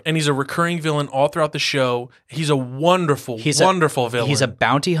episode. And he's a recurring villain all throughout the show. He's a wonderful, wonderful villain. He's a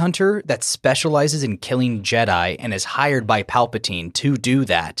bounty hunter that specializes in killing Jedi and is hired by Palpatine to do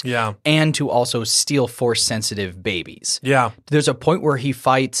that. Yeah. And to also steal Force-sensitive babies. Yeah. There's a point where he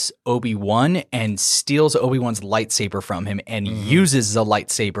fights Obi-Wan and steals Obi-Wan's lightsaber from him and uses the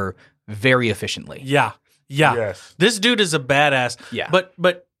lightsaber very efficiently. Yeah. Yeah. Yes. This dude is a badass. Yeah. But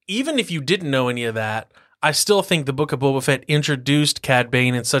even if you didn't know any of that, I still think the Book of Boba Fett introduced Cad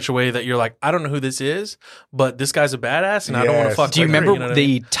Bane in such a way that you're like, I don't know who this is, but this guy's a badass and I don't want to Yes. fuck Do you with him, remember know what I the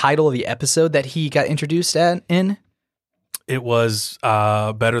mean? title of the episode that he got introduced in? It was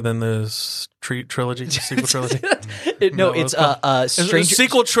better than the trilogy, sequel trilogy. No, it's a It's a Stranger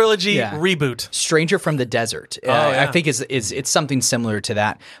sequel trilogy Yeah. reboot. Stranger from the Desert. yeah. I think is it's something similar to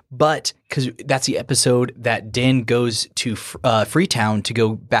that, but because that's the episode that Din goes to Freetown to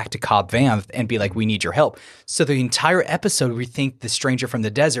go back to Cobb Vanth and be like, "We need your help." So the entire episode, we think the Stranger from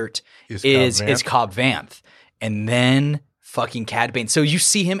the Desert is Cobb Vanth, and then fucking Cad Bane. So you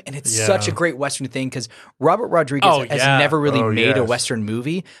see him, and it's such a great Western thing because Robert Rodriguez has never really made a Western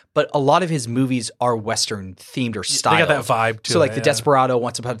movie, but a lot of his movies are Western themed or styled. They got that vibe to So it, like the yeah. Desperado,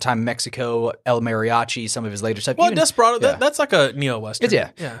 Once Upon a Time in Mexico, El Mariachi, some of his later stuff. Well, Even- Desperado, yeah. that's like a neo-Western.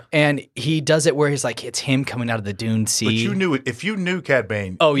 Yeah. Yeah. And he does it where he's like, it's him coming out of the Dune Sea. But you knew it. If you knew Cad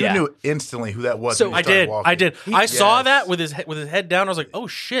Bane, Oh, you yeah. knew instantly who that was. So when you I started did. walking. I did. I saw Yes. that with his head down. I was like, "Oh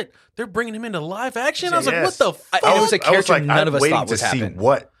shit, they're bringing him into live action. I was Yes. like, what the fuck? And it was a character I'm none of us waiting thought to would see happen.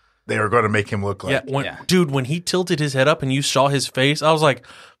 what they were going to make him look like. Dude, when he tilted his head up and you saw his face, I was like,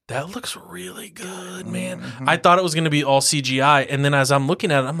 that looks really good, man. I thought it was going to be all CGI. And then as I'm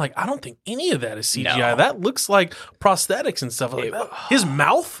looking at it, I'm like, I don't think any of that is CGI. No. That looks like prosthetics and stuff like that. His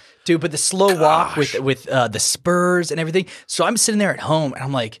mouth? Dude, but the slow walk with the spurs and everything. So I'm sitting there at home and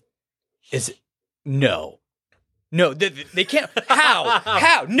I'm like, no, they can't.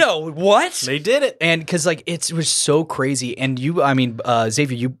 How? No, what? They did it. And because like it was so crazy. And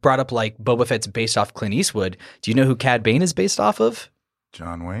Xavier, you brought up like Boba Fett's based off Clint Eastwood. Do you know who Cad Bane is based off of?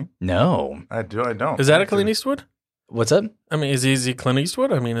 John Wayne? No. I don't. Is that a Clint Eastwood? What's up? I mean, is he Clint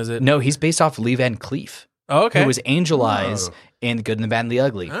Eastwood? I mean, is it? No, he's based off Lee Van Cleef, Oh, okay. who was Angel Eyes in The Good and the Bad and the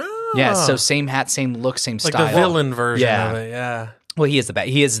Ugly. Oh. Yeah, so same hat, same look, same like style. the villain version Yeah. of it. Yeah. Well, he is the bad.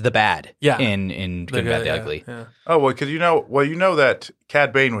 He is the bad. Yeah. In Good and Bad, the Ugly. Yeah. Oh, well, because you know that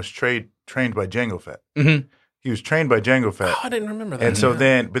Cad Bane was trained by Jango Fett. Mm-hmm. He was trained by Jango Fett. Oh, I didn't remember that. And so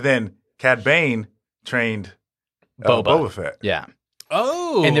Yeah. then Cad Bane trained Boba. Boba Fett. Yeah.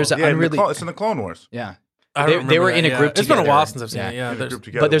 Oh. And there's an Yeah, unremember. it's in the Clone Wars. Yeah. I They- don't they were remember in that, a group It's been a together. while since I've seen Yeah. it. Yeah. In a there's- group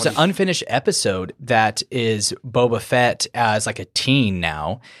together But there's an when unfinished episode that is Boba Fett as like a teen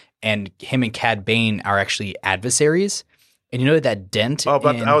now, and him and Cad Bane are actually adversaries. And you know that dent? I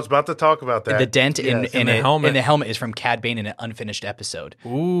in- was about to talk about that. The dent Yes. in the helmet. in the helmet is from Cad Bane in an unfinished episode.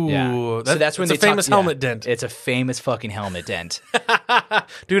 Ooh. Yeah. So that's when it's they a famous talk- yeah. helmet dent. It's a famous fucking helmet dent.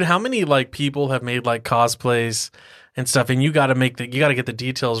 Dude, how many like people have made like cosplays and stuff, and you got to get the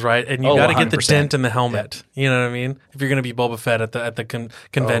details right, and you got to get the 100%. dent in the helmet. You know what I mean? If you're gonna be Boba Fett at the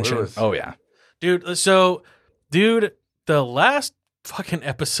convention, it was- Oh yeah. dude. So, dude, the last fucking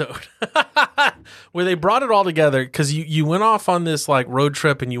episode where they brought it all together because you went off on this like road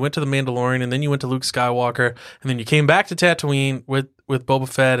trip and you went to the Mandalorian and then you went to Luke Skywalker and then you came back to Tatooine with Boba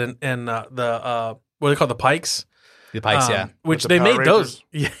Fett and the what do they call the Pikes? The Pikes, yeah. Which the they Power made those.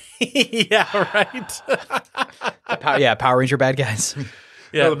 Yeah, right. Power Ranger bad guys.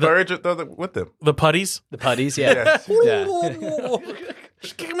 Yeah, No, the Power Rangers with them. the putties. The putties, yeah. Yes. Yeah.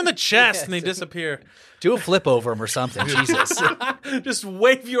 Just kick them in the chest and they disappear. Do a flip over him or something. Jesus. Just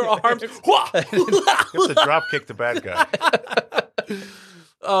wave your arms. You have to drop kick the bad guy.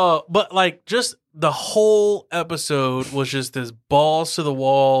 But like just the whole episode was just this balls to the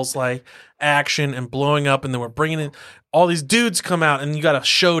walls, like action and blowing up, and then we're bringing in all these dudes come out, and you got a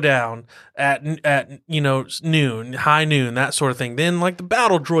showdown at noon, high noon, that sort of thing. Then like the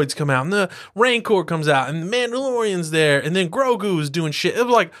battle droids come out, and the Rancor comes out, and the Mandalorian's there, and then Grogu's doing shit. It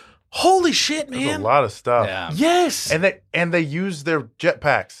was like, holy shit, There's man! a lot of stuff. Yeah. Yes, And they use their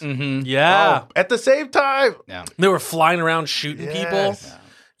jetpacks. Mm-hmm. yeah. At the same time. Yeah. They were flying around shooting people. Yes.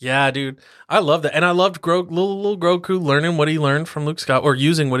 Yeah, dude. I love that. And I loved little Grogu learning what he learned from Luke Skywalker, or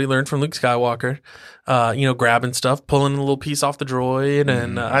using what he learned from Luke Skywalker. Grabbing stuff, pulling a little piece off the droid.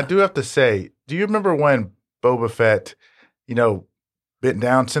 And I do have to say, do you remember when Boba Fett, bent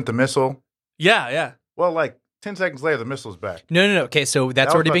down, sent the missile? yeah. Well, like 10 seconds later, the missile's back. No. Okay, so that's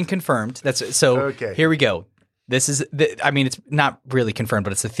was already about been to- confirmed. So Okay. here we go. This is, it's not really confirmed,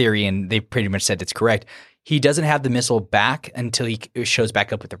 but it's a theory, and they pretty much said it's correct. He doesn't have the missile back until he shows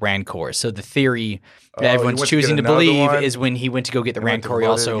back up with the Rancor. So the theory that Oh, he everyone's went to get choosing to another believe one? is when he went to go get the He went to Rancor, he load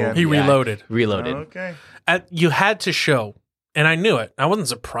it also again? He reloaded. Reloaded. Okay. You had to show, and I knew it. I wasn't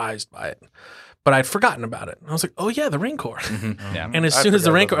surprised by it, but I'd forgotten about it. I was like, oh yeah, the Rancor. Yeah. And as I soon as the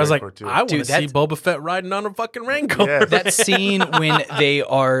forgot Rancor, about I was the like, Rancor, too. I want to Dude, see that's- Boba Fett riding on a fucking Rancor. Yeah. That scene when they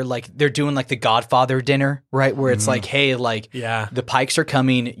are like, they're doing like the Godfather dinner, right? Where it's like, hey, like, Yeah. the Pikes are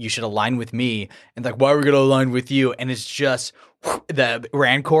coming. You should align with me. And like, why are we going to align with you? And it's just the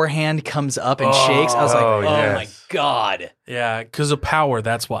Rancor hand comes up and shakes. I was like, oh yes. my God. Yeah, because of power.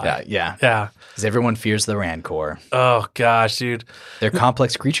 That's why. Yeah. Yeah. Because everyone fears the Rancor. Oh gosh, dude. They're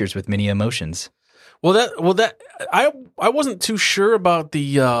complex creatures with many emotions. I wasn't too sure about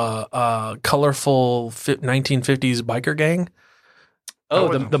the colorful 1950s biker gang. Oh,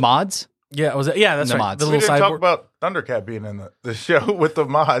 wasn't- the mods? Yeah, was it? Yeah, that's The right. mods. The We little didn't talk cyborg. about Thundercat being in the show with the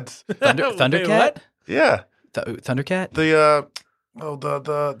mods. Thundercat? what? Yeah. Thundercat?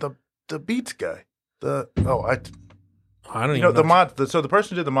 The Beats guy. I don't even know. The mods. So the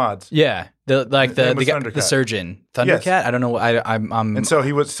person who did the mods. Yeah. The name was guy, the Thundercat. surgeon. Thundercat? Yes. I don't know. I'm And so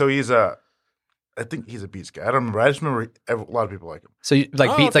he's I think he's a Beats guy. I don't remember. I just remember a lot of people like him. so you, like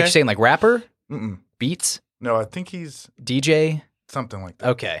Oh, beats, like okay. you're saying like rapper? Mm-mm. Beats? No, I think he's DJ? something like that.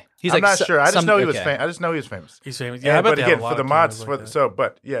 Okay. He's I'm like not sure. I just know he was okay. famous. I just know he was famous. He's famous. Yeah, I but bet they have again, a lot for the of mods, cameras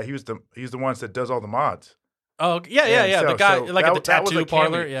like that. he's the ones that does all the mods. Oh, yeah. And The guy, like at the that was tattoo a cameo.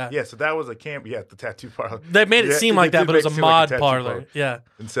 parlor. Yeah. Yeah, so that was a camp. Yeah, the tattoo parlor. They made it seem like they that, did but it was make a seem like mod tattoo parlor. Yeah.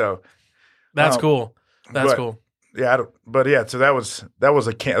 And so That's cool. That's but- cool. yeah, but yeah, so that was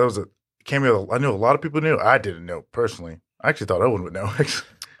a cameo. I knew a lot of people knew. I didn't know personally. I actually thought Owen would know.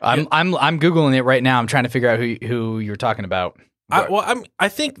 I'm googling it right now. I'm trying to figure out who you're talking about. I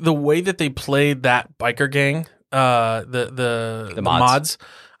think the way that they played that biker gang, the mods,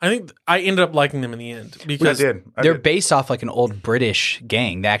 I think I ended up liking them in the end because I they're did. based off like an old British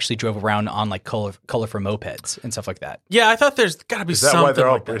gang that actually drove around on like colorful mopeds and stuff like that. Yeah, I thought there's got to be Is that something why they're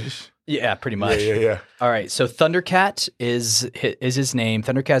all like that. British? Yeah, pretty much. Yeah. All right, so Thundercat is his name.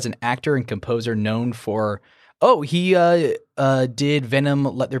 Thundercat is an actor and composer known for. Oh, he did Venom,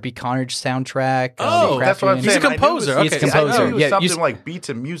 Let There Be Carnage soundtrack. Oh, That's what I'm He's saying. a composer. I knew it was- Okay. He's a composer. I knew it was Yeah, something like beats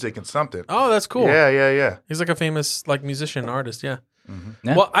and music and something. Oh, that's cool. Yeah. He's like a famous like musician artist. Yeah.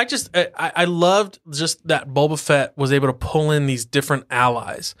 Yeah. Well, I loved just that Boba Fett was able to pull in these different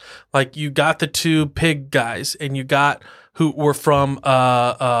allies. Like you got the two pig guys, and you got who were from Return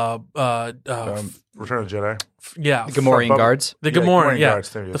of the Jedi. yeah, Gamorrean Boba- guards. the Yeah, Gamorrean, Gamorrean yeah, guards,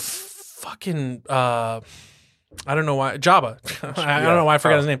 there you the go. fucking I don't know why Jabba. I don't know why I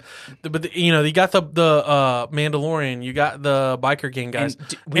forgot his name. But you got the Mandalorian. You got the biker gang guys.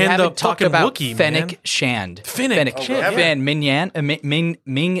 And we and haven't the talked fucking about Wookiee, Fennec man. Shand. Fennec, shit, yeah. Fan Ming Na.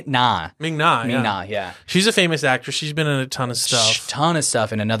 Ming-Na, Ming Na, yeah. She's a famous actress. She's been in a ton of stuff. Ton of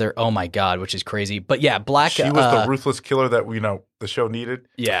stuff and another, oh my God, which is crazy. But yeah, Black. She was the ruthless killer that the show needed.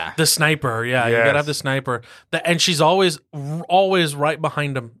 Yeah. The sniper, yeah, you Yes. gotta have the sniper. And she's always right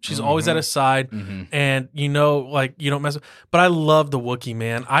behind him. She's always at his side, and you don't mess with. But I love the Wookiee,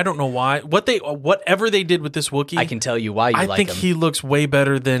 man. I don't know why. Whatever they did with this Wookiee, I can tell you why you I like think him. he looks way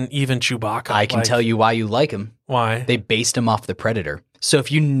better than even Chewbacca. I can tell you why you like him. why. They based him off the Predator. So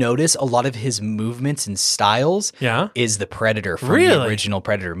if you notice, a lot of his movements and styles Yeah? is the Predator from the Really? original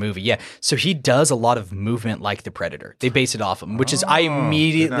Predator movie. Yeah. So he does a lot of movement like the Predator. They base it off him, which is I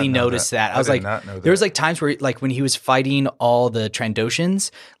immediately did not know noticed that. that. I I was did like, not know there was that. like times where like when he was fighting all the Trandoshans,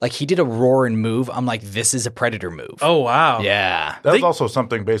 like he did a roar and move. I'm like, this is a Predator move. Oh wow. Yeah. That was also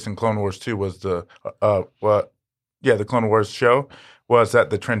something based in Clone Wars too. Was the the Clone Wars show was that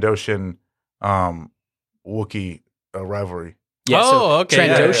the Trandoshan Wookiee rivalry. Yeah, Oh, okay,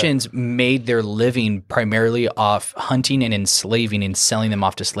 yeah, Trandoshans made their living primarily off hunting and enslaving and selling them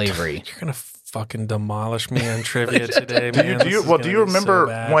off to slavery. You're gonna fucking demolish me on trivia today, Do man. you, This is do you gonna be remember so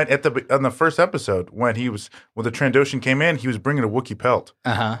bad. when on the first episode when the Trandoshan came in, he was bringing a Wookiee pelt.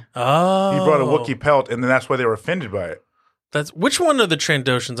 Uh-huh. Oh, He brought a Wookiee pelt, and then that's why they were offended by it. That's which one of the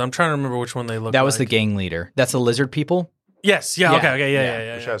Trandoshans? I'm trying to remember which one they look. That was the like. gang leader. That's the lizard people. Yes. Yeah. Yeah. Okay.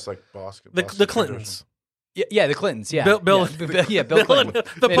 Yeah. Which has like boss. The Clintons. Yeah, the Clintons. Yeah, Bill- Bill Bill- Clinton,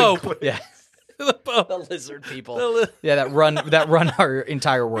 the Pope. Yeah, The Pope. the lizard people. The Yeah, that run our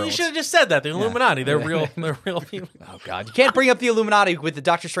entire world. You should have just said that. The Illuminati. They're real. They're real people. Oh God, you can't bring up the Illuminati with the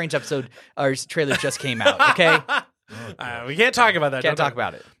Doctor Strange episode. Our trailer just came out. Okay, We can't talk about that. can't Don't talk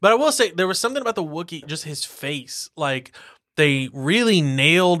about it. But I will say there was something about the Wookiee, just his face. Like they really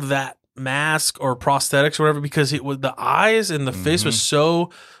nailed that mask or prosthetics or whatever because it was the eyes and the face was so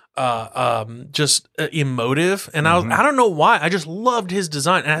just emotive. And I don't know why. I just loved his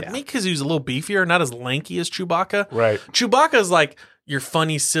design. And I think because he was a little beefier, not as lanky as Chewbacca. Right. Chewbacca's like your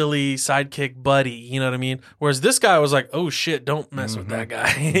funny, silly sidekick buddy. You know what I mean? Whereas this guy was like, oh shit, don't mess with that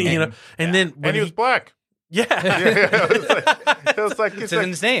guy. you know? And then when And he was black. yeah. It was like It's in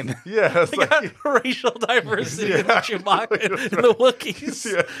his name. yeah. It's They like, got racial diversity in the Yeah. Chewbacca and the Wookiees.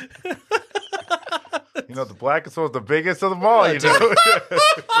 yeah. The blackest one was the biggest of them all. You know.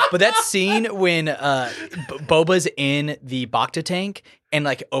 But that scene when Boba's in the Bacta tank and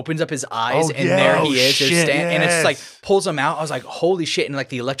like opens up his eyes Oh, and yeah. there Oh, he is, shit, and it's just like yes. pulls him out. I was like, holy shit! And like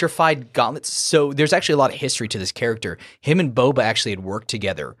the electrified gauntlets. So there's actually a lot of history to this character. Him and Boba actually had worked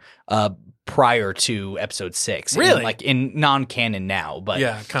together. Prior to episode 6, Really? and, like in non-canon now, but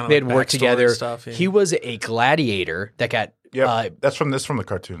Yeah, kinda they had like worked backstory together. stuff, yeah. He was a gladiator that got Yeah, that's from the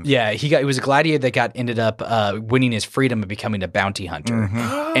cartoons. yeah, he was a gladiator that ended up winning his freedom and becoming a bounty hunter.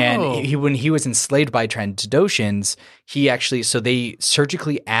 And when he was enslaved by Trandoshans, they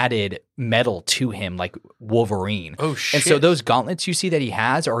surgically added metal to him like Wolverine. Oh, And shit. so those gauntlets you see that he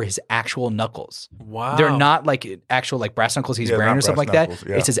has are his actual knuckles. Wow. They're not like actual like brass knuckles he's Yeah, wearing not or something brass like knuckles, that.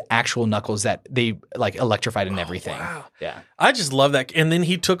 yeah. It's his actual knuckles that they like electrified and everything. wow. Yeah. I just love that. And then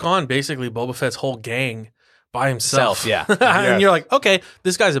he took on basically Boba Fett's whole gang by himself. Self, yeah. And Yeah. you're like, okay,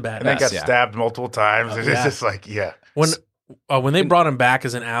 this guy's a badass. And then got Yeah. stabbed multiple times. It's yeah. just like, yeah. When they brought him back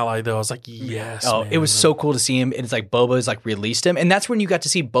as an ally, though, I was like, yes. Oh, man. it was so cool to see him. And it's like Boba's like released him. And that's when you got to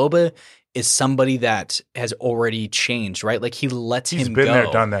see Boba is somebody that has already changed, right? Like he lets He's him been go. there,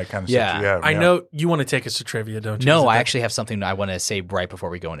 done that kind of Yeah. stuff. Yeah, I know you want to take us to trivia, don't you? No, Is it I that- actually have something I want to say right before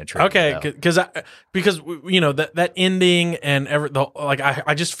we go into trivia. Okay, though. because you know that ending and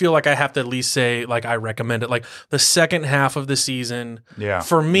I just feel like I have to at least say like I recommend it. Like the second half of the season,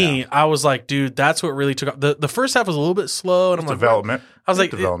 for me, I was like, dude, that's what really took off. The first half was a little bit slow, and I'm like, development. I was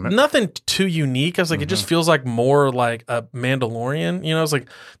like, development. nothing too unique. I was like, it just feels like more like a Mandalorian. You know, I was like,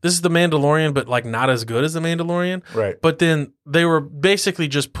 this is the Mandalorian, but like not as good as the Mandalorian. Right. But then they were basically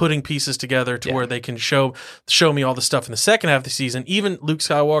just putting pieces together to where they can show me all the stuff in the second half of the season. Even Luke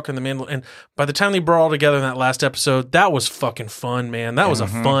Skywalker and the Mandalorian. And by the time they brought all together in that last episode, that was fucking fun, man. That was a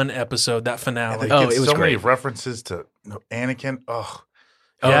fun episode. That finale. It was so many great. references to Anakin. Oh,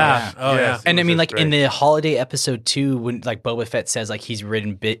 yeah. Oh, yeah. Yes. And I It was mean, just like in great. the holiday episode 2, when like Boba Fett says like he's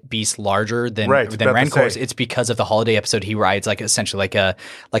ridden beasts larger than Right, about to Rancors, say. it's because of the holiday episode he rides like essentially like a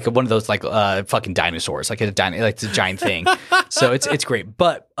one of those like fucking dinosaurs, like it's a giant thing. So it's great.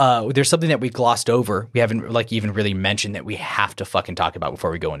 But there's something that we glossed over. We haven't like even really mentioned that we have to fucking talk about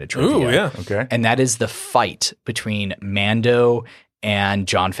before we go into trivia. Ooh, yeah. Okay. And that is the fight between Mando and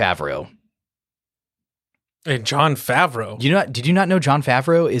Jon Favreau. And Jon Favreau. Did you not know Jon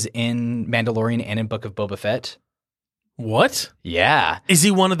Favreau is in Mandalorian and in Book of Boba Fett? What? Yeah. Is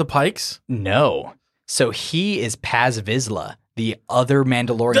he one of the Pikes? No. So he is Paz Vizsla, the other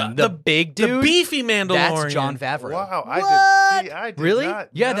Mandalorian. The big dude. The beefy Mandalorian. That's Jon Favreau. Wow. I did Really? not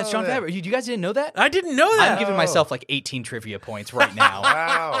Yeah, know that's Jon that. Favreau. You guys didn't know that? I didn't know that. I'm giving myself like 18 trivia points right now.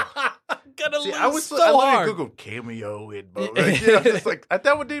 Wow. Gonna See, lose I was so I hard. literally Googled cameo in Boba. Like, you know, just like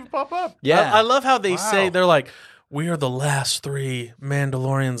that wouldn't even pop up. Yeah. I love how they say Wow. they're like, we are the last 3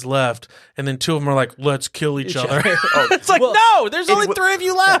 Mandalorians left, and then 2 of them are like, let's kill each other. It's like, Well, no, there's only wa- 3 of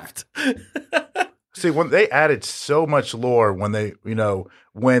you left. See, when they added so much lore when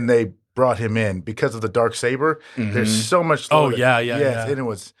they brought him in because of the dark saber, there's so much lore. Oh, that- yeah, yes, yeah. and it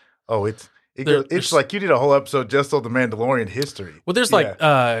was There- it's there's- like you need a whole episode just on the Mandalorian history. Well, there's like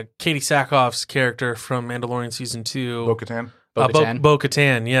Katie Sackhoff's character from Mandalorian season 2. Bo-Katan. Bo-Katan.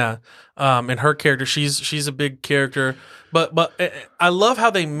 Bo-Katan, yeah. And her character, she's a big character. But I love how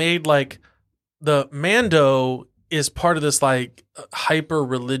they made like the Mando is part of this like hyper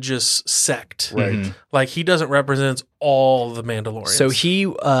religious sect. Right. Mhm. Like he doesn't represent all the Mandalorians. So he,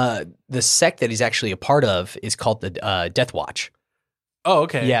 the sect that he's actually a part of is called the Death Watch. Oh,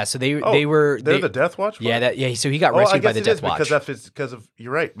 okay. Yeah, so they Oh, were They're the Death Watch. yeah. So he got Oh, I rescued by guess the it Death is Watch because of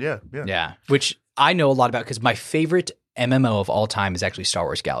you're right. Yeah. Yeah, which I know a lot about because my favorite MMO of all time is actually Star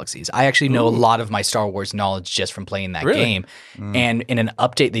Wars Galaxies. I actually know a lot of my Star Wars knowledge just from playing that Really? game. And in an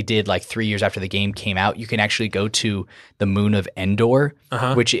update they did like 3 years after the game came out, you can actually go to the moon of Endor,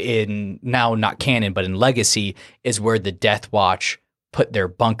 which in now not canon, but in Legacy is where the Death Watch put their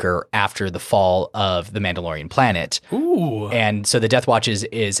bunker after the fall of the Mandalorian planet. Ooh. And so the Death Watch is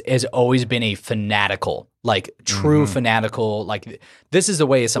has always been a fanatical, like true fanatical, like this is the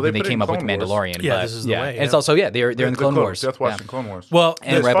way is something they they put it came in up with Clone Wars. Mandalorian. Yeah, but, this is the way, And it's yeah. also they're in the Clone Wars. Death Watch Yeah. and Clone Wars. Well,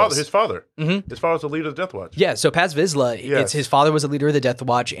 And Rebels. His father. His father was the leader of the Death Watch. Yeah, so Paz Vizsla, Yes. his father was a leader of the Death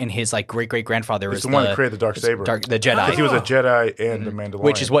Watch, and his like great great grandfather was He's the one that created the dark saber. the Jedi, He was a Jedi and a Mandalorian,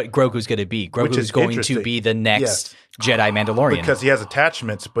 which is what Grogu's going to be. Which Grogu's is going to interesting. be the next Yes. Jedi Mandalorian. because he has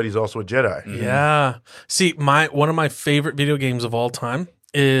attachments, but he's also a Jedi. Yeah. See, one of my favorite video games of all time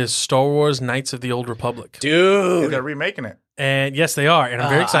is Star Wars Knights of the Old Republic. dude, And they're remaking it. And yes, they are. And I'm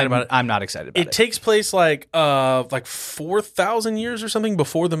very excited about it. I'm not excited about It it. takes place like 4,000 years or something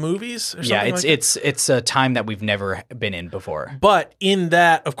before the movies or something Yeah, like that. it's a time that we've never been in before. But in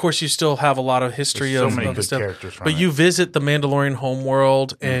that, of course, you still have a lot of history There's so of many of good stuff. characters from But it. you visit the Mandalorian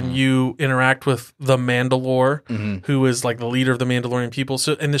homeworld and you interact with the Mandalore, who is like the leader of the Mandalorian people.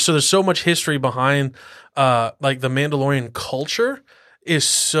 So there's so much history behind like the Mandalorian culture is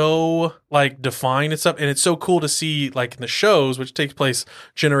so like defined and stuff, and it's so cool to see like in the shows, which takes place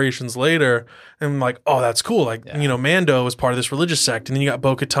generations later, and like, oh, that's cool. Like Mando is part of this religious sect, and then you got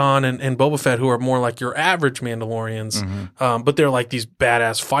Bo-Katan and Boba Fett, who are more like your average Mandalorians, but they're like these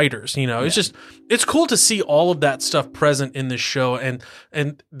badass fighters. It's cool to see all of that stuff present in this show, and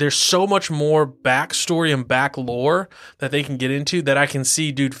there's so much more backstory and back lore that they can get into that I can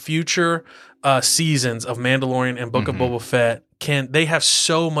see, dude, future seasons of Mandalorian and Book of Boba Fett they have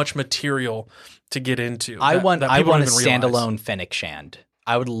so much material to get into. I that want people a don't even realize. standalone Fennec Shand.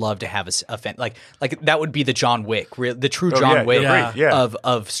 I would love to have a like that would be the John Wick, the true Oh, John yeah, Wick yeah, yeah.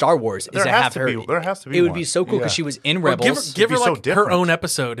 of Star Wars. There is to has have to her. be- there has to be It would one. be so cool because Yeah. she was in Or Rebels. give her It'd be so like her different. own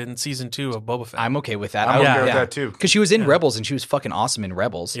episode in season 2 of Boba Fett. I'm okay with that. I'm okay with yeah. that too. Because she was in Rebels and she was fucking awesome in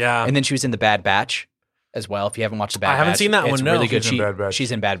Rebels. Yeah. And then she was in the Bad Batch. as well. If you haven't watched the Bad Batch, I haven't seen that it's one, no. really good. She's in Bad Batch.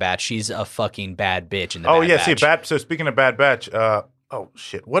 She's in Bad Batch. She's a fucking bad bitch in the Oh Bad yeah, Batch. So speaking of Bad Batch, oh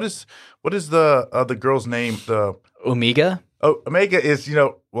shit, what is the girl's name? The Omega. Omega is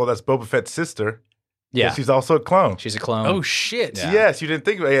well, that's Boba Fett's sister. Yeah, she's also a clone. she's a clone. Oh shit! Yeah. Yes, you didn't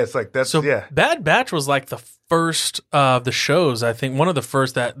think about it. Yeah, it's like that's So yeah. Bad Batch was like the first of the shows. I think one of the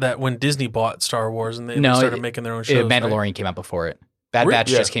first that when Disney bought Star Wars and they started making their own shows. Mandalorian came out before it. Bad Really?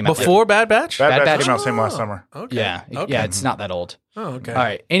 Batch Yeah. just came out Before Bad Batch. Bad Batch Batch- came out same last summer. Okay. Yeah, Okay. yeah, it's not that old. Oh, okay. All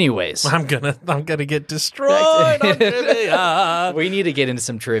right. Anyways, I'm gonna get destroyed on trivia. we need to get into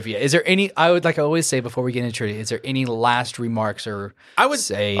some trivia. Is there any? I always say before we get into trivia, is there any last remarks or I would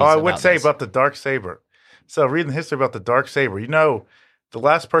say? Oh, I would say this? about the dark saber. So reading the history about the dark saber, the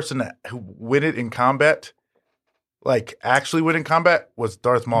last person who win it in combat, like actually win in combat, was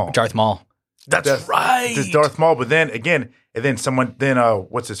Darth Maul. Darth Maul. That's right. It's Darth Maul, but then again, and then someone, then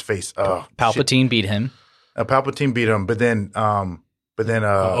what's his face? Palpatine beat him. Palpatine beat him, but then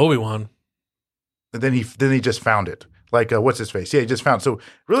Obi-Wan. then he just found it. Like what's his face? Yeah, he just found it. So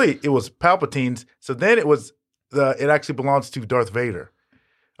really, it was Palpatine's. So then it actually belongs to Darth Vader,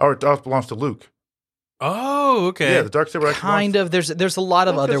 or it belongs to Luke. Oh, okay. Yeah, the dark saber actually Kind of. There's a lot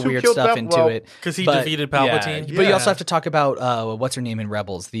of Well, 'cause other who weird killed stuff Pal- into well, it. Because he But- defeated Palpatine. But you Yeah. also have to talk about what's her name in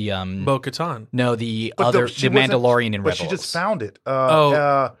Rebels? The Bo-Katan. no, the But other she the wasn't- Mandalorian in But Rebels. she just found it.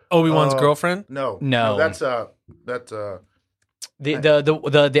 Obi-Wan's girlfriend. No, No. that's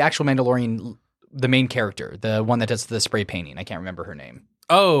the actual Mandalorian, the main character, the one that does the spray painting. I can't remember her name.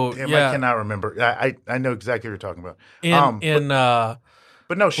 Oh, damn, yeah. I cannot remember. I know exactly what you're talking about. In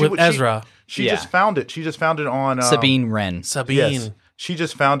But no, with Ezra. She Yeah. just found it. She just found it on Sabine Wren. Sabine. Yes, she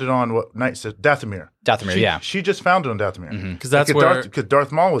just found it on what night? Dathomir. Dathomir, She, yeah. she just found it on Dathomir Because that's where because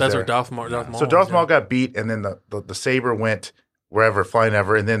Darth Maul was that's there. where Darth Maul. So Darth was, Maul got beat, and then the saber went wherever, flying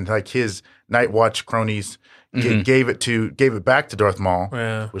ever, and then like his Night Watch cronies gave it back to Darth Maul,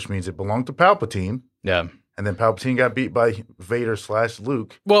 Yeah. which means it belonged to Palpatine, Yeah. and then Palpatine got beat by Vader /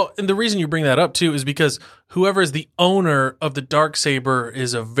 Luke. Well, and the reason you bring that up too is because whoever is the owner of the Darksaber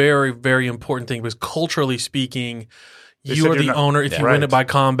is a very, very important thing because culturally speaking, They you said are you're the not- owner if Yeah. you win Right. it by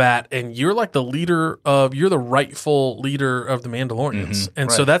combat, and you're like you're the rightful leader of the Mandalorians,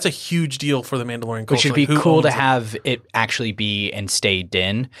 and so Right. that's a huge deal for the Mandalorian culture. Which would be Like, who cool to owns it? have it actually be and stay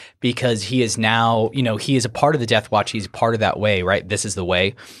Din, because he is now, he is a part of the Death Watch. He's part of that way, right? This is the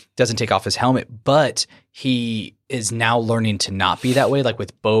way. Doesn't take off his helmet, but he is now learning to not be that way, like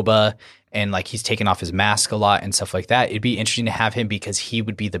with Boba, and like he's taken off his mask a lot and stuff like that. It'd be interesting to have him because he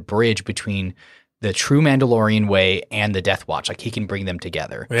would be the bridge between the true Mandalorian way and the Death Watch. Like he can bring them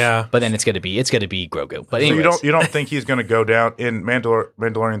together. Yeah. But then it's gonna be Grogu. But So anyways, you don't think he's going to go down in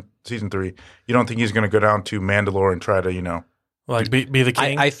Mandalorian season 3? You don't think he's going to go down to Mandalore and try to Like be the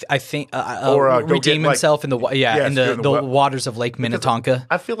king. I think Or, go redeem get, like- himself in the Yes, in go in the the waters of Lake Minnetonka.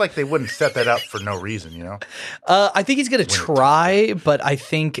 I feel like they wouldn't set that up for no reason, I think he's gonna try, but I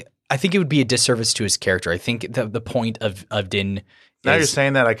think it would be a disservice to his character. I think the point of Din. Now you're is,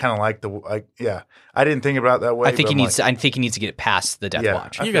 saying that, I kind of like I didn't think about it that way. I think but he I'm needs. I think he needs to get past the Death Yeah.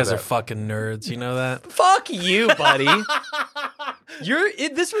 Watch. I you feel guys are that. fucking nerds. You know that. Fuck you, buddy.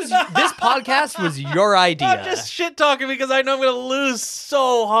 This podcast was your idea. I'm just shit talking because I know I'm going to lose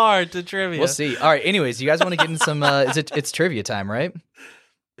so hard to trivia. We'll see. All right. Anyways, you guys want to get in some? It's trivia time, right?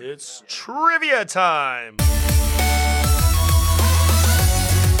 It's trivia time.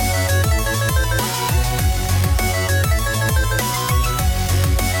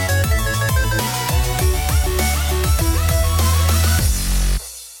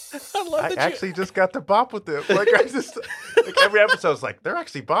 I love I that actually just got to bop with them. Like every episode's like they're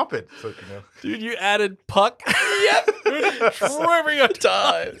actually bopping. So dude, you added Puck. Yep. Trivia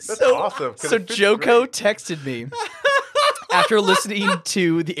time. that's awesome. 'cause So it fits Joko great. texted me after listening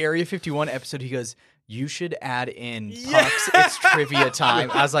to the Area 51 episode. He goes, "You should add in Pucks. It's trivia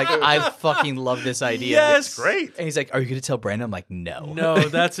time." I was like, "I fucking love this idea." Yes. Great. And he's like, "Are you going to tell Brandon?" I'm like, "No." No,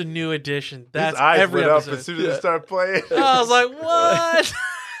 that's a new addition. That's His eyes every lit episode. up as soon as it started playing. I was like, what?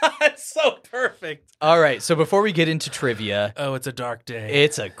 That's so perfect. All right. So before we get into trivia, Oh, it's a dark day.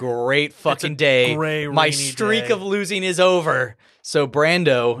 it's a great fucking day. gray, My rainy streak day. of losing is over. So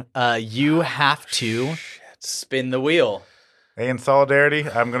Brando, you have to spin the wheel. Hey, in solidarity,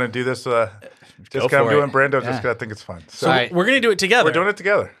 I'm going to do this. Just Go because I'm for doing it. Brando, Yeah. just because I think it's fun. So All right. We're gonna do it together. we're doing it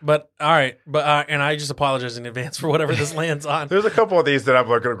together. But all right, and I just apologize in advance for whatever this lands on. There's a couple of these that I'm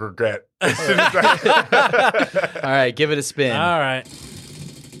going to regret. As soon as I- All right, give it a spin. All right.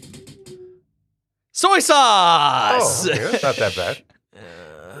 Soy sauce. oh, okay, that's not that bad.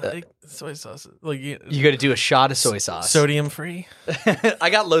 soy sauce, like You got to do a shot of soy sauce. sodium free, I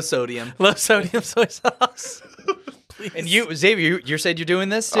got low sodium. low sodium soy sauce. Please. And you, Xavier, you said you're doing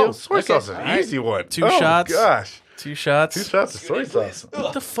this too? Oh, soy sauce is an easy one. 2 shots. Gosh, 2 shots. 2 shots of soy sauce.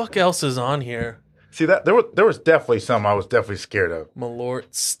 What the fuck else is on here? See that there was definitely some I was definitely scared of. Malort,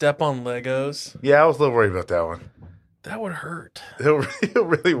 step on Legos. Yeah, I was a little worried about that one. That would hurt. It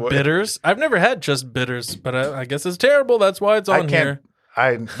really would. Bitters. I've never had just bitters, but I guess it's terrible. That's why it's on here.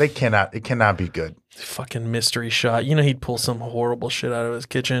 It cannot be good. Fucking mystery shot. You know he'd pull some horrible shit out of his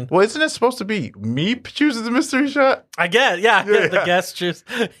kitchen. Well, isn't it supposed to be me choosing the mystery shot? I get, yeah. The guest choose.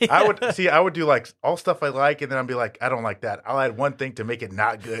 I would do like all stuff I like, and then I'd be like, I don't like that. I'll add one thing to make it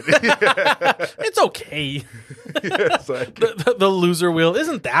not good. It's okay. It's like, The loser wheel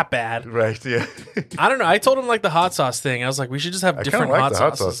isn't that bad. right? Yeah. I don't know. I told him like the hot sauce thing. I was like, we should just have different like hot the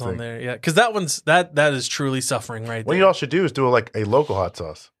hot sauces sauce on thing. there. Yeah, because that is truly suffering right What there. y'all should do is do a local hot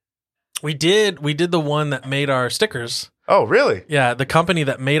sauce. We did the one that made our stickers. Oh, really? Yeah, the company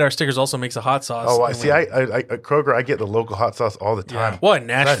that made our stickers also makes a hot sauce. Oh, I And see. I at Kroger, I get the local hot sauce all the Yeah. time. What,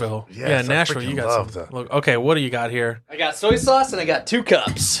 Nashville? Yes, I Nashville. You freaking got love some. that. Look, okay, what do you got here? I got soy sauce and I got 2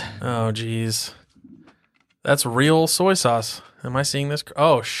 cups. Oh, geez. That's real soy sauce. Am I seeing this?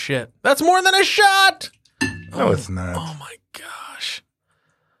 Oh, shit. That's more than a shot. No, it's not. Oh, my gosh.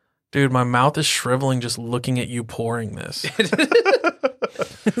 Dude, my mouth is shriveling just looking at you pouring this.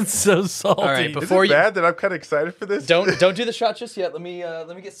 It's so salty. All right, Is before it you bad that I'm kind of excited for this? don't do the shot just yet. Let me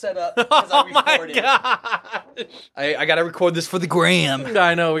get set up. Oh, my God. I gotta record this for the gram.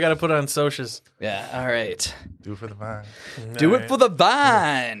 I know. We got to put it on socials. Yeah. All right. Do it for the vine. Do it for the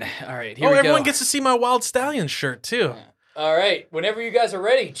vine. All right. Here we everyone go. gets to see my Wild Stallion shirt, too. All right. Whenever you guys are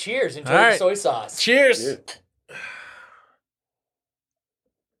ready, cheers. Enjoy All the right. soy sauce. Cheers.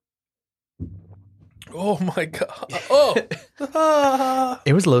 Oh, my God. Oh.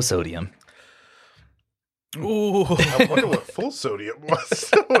 It was low sodium. Ooh. I wonder what full sodium was.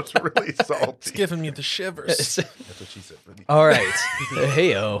 It was really salty. It's giving me the shivers. That's what she said. All right.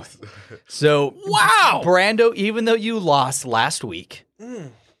 Hey-o. So, Wow. Brando, even though you lost last week,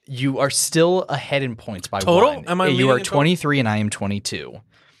 you are still ahead in points by Total? 1. Am I You leading are in total? 23 and I am 22.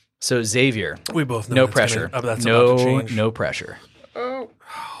 So, Xavier, We both know no that's pressure. that's about to change. No pressure.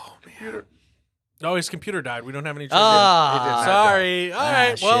 Oh, his computer died. We don't have any trivia. Ah, Sorry. All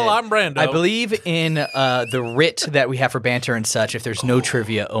right. Well, shit. I'm Brando. I believe in the writ that we have for banter and such. If there's no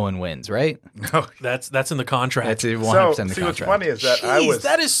trivia, Owen wins, right? No. that's in the contract. That's 100% So, in the see, what's contract. funny is that I Jeez, was.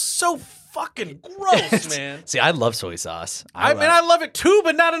 that is so fucking gross, man. See, I love soy sauce. I mean, I love it too,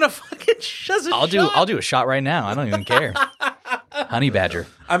 but not in a fucking shot. I'll do a shot right now. I don't even care. Honey Badger.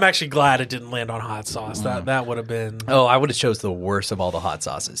 I'm actually glad it didn't land on hot sauce. That would have been. Oh, I would have chose the worst of all the hot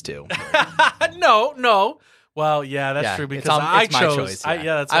sauces too. No. Well, yeah, that's true because I it's my chose. choice.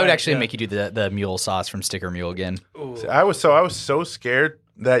 That's I would right, actually yeah. make you do the mule sauce from Sticker Mule again. See, I was so scared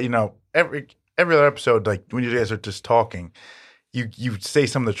that every other episode, like when you guys are just talking, you say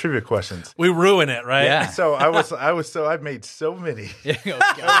some of the trivia questions. We ruin it, right? Yeah. So I've made so many. I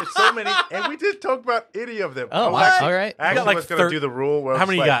made so many, and we didn't talk about any of them. Oh, I was wow. actually- All right. I actually like was going to do the rule. Where How it's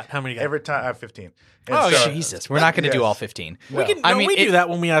many you like, got? How many you got? Every time I have 15. And Oh, so- Jesus, we're not going to do Yes. all 15. We can. I No, mean, we it- do that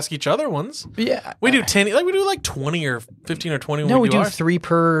when we ask each other ones. Yeah, We do 10. Like we do like 20 or 15 or 20. When No, we do ours. 3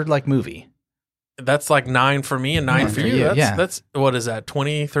 per movie. That's like 9 for me and 9 for you. That's what is that?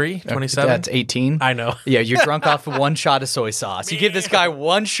 23, 27. That's 18. I know. Yeah, you're drunk off of 1 shot of soy sauce. You give this guy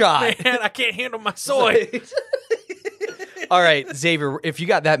 1 shot. Man, I can't handle my soy. All right, Xavier, if you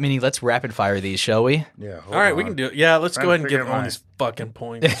got that many, let's rapid fire these, shall we? Yeah. All right, we can do it. Yeah, let's Trying go to ahead and give figure all mine. these fucking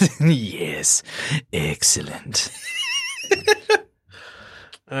points. Yes. Excellent.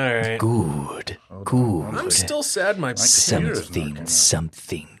 All right. Good. Good. I'm still sad my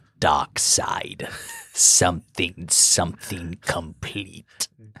Something dark side. Something complete.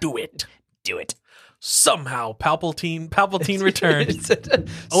 do it. Do it. Somehow Palpatine returned.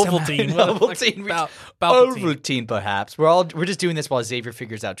 Ovaltine. Ovaltine. Palpatine. Ovaltine, perhaps. We're just doing this while Xavier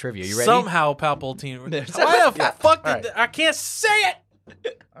figures out trivia. You ready? Somehow Palpatine. Why the fuck did I can't say it?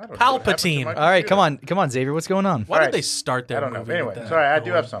 I don't know what happened to Palpatine. my All right, computer. come on, Xavier. What's going on? Why All did right. they start their I don't know. movie Anyway, with that? sorry, I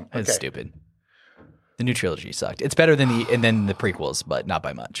do have some. It's Okay. stupid. The new trilogy sucked. It's better than the prequels, but not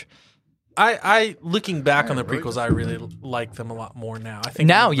by much. I looking back on the prequels, I really like them a lot more now. I think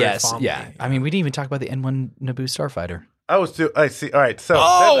Now, of them very yes, fondly. yeah. I mean, we didn't even talk about the N1 Naboo starfighter. I see. All right. So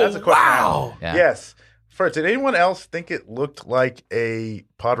that's a question. wow. Yeah. Yes. First, did anyone else think it looked like a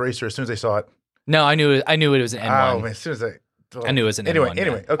pod racer as soon as they saw it? No, I knew it was an N1. Oh man, as soon as I knew it was an anyway, N1.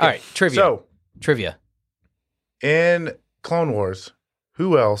 Anyway, yeah. okay. All right, trivia. So Trivia. in Clone Wars,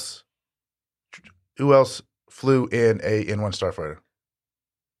 who else flew in a N1 starfighter?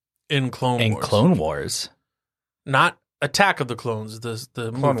 in Clone In Wars. Clone Wars. Not Attack of the Clones, the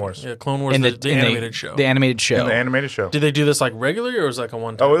Clone movie. Wars. Yeah, Clone Wars, In the animated show. The animated show. In the animated show. Did they do this like regularly or was it like a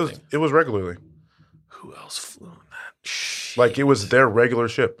one-time Oh, thing? it was regularly. Who else flew in that? Shit. Like it was their regular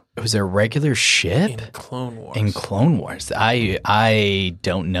ship. It was a regular ship In Clone Wars. in Clone Wars. I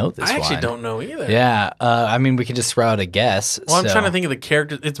don't know this I actually one. don't know either. Yeah. I mean, we can just throw out a guess. Well, I'm so- trying to think of the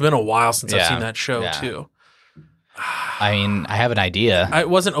characters. It's been a while since I've Yeah. seen that show Yeah. too. I mean, I have an idea. It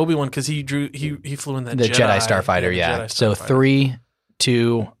wasn't Obi-Wan because he flew in The the Jedi Starfighter, yeah. Jedi So Starfighter. 3,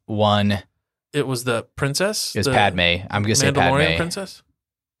 2, 1. It was the princess. It was the Padme. I'm gonna say Mandalorian Padme. princess.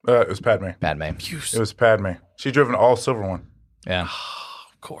 It was Padme. Padme. It was Padme. She drove an all silver one. Yeah.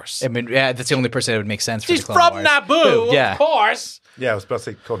 Of course. I mean, yeah, that's the only person that would make sense for She's the Clone from Wars. Naboo. Yeah. Of course. Yeah, I was about to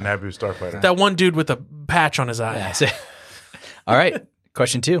say called Naboo Starfighter. That one dude with a patch on his eye. Yeah, so- all right.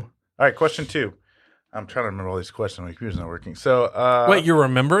 Question 2. All right, question 2. I'm trying to remember all these questions. My computer's not working. So, Wait, you're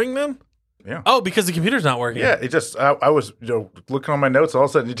remembering them? Yeah. Oh, because the computer's not working. yeah, it just I was looking on my notes. All of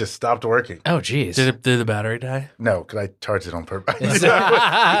a sudden, it just stopped working. Oh, geez. Did the battery die? No, because I charged it on purpose.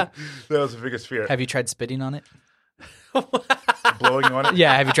 That was the biggest fear. Have you tried spitting on it? Blowing on it.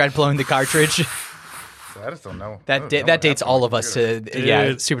 Yeah. Have you tried blowing the cartridge? I just don't know. That I don't know that what dates happened all to of my us computer. to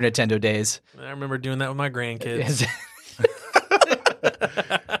Dude. Super Nintendo days. I remember doing that with my grandkids.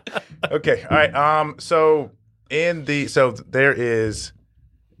 Okay. All right. So there is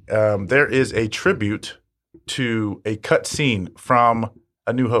a tribute to a cut scene from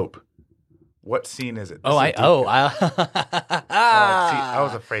A New Hope. What scene is it? This is a deep cut. See, I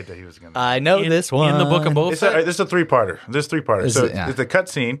was afraid that he was going to. I know this one In the book of Boba Fett? This is a three-parter. There's 3-parter. Is So it- yeah. it's a cut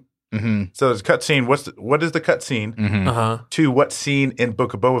scene. Mm-hmm. So there's a cut scene. What is the cut scene? Mm-hmm. Uh-huh. To what scene in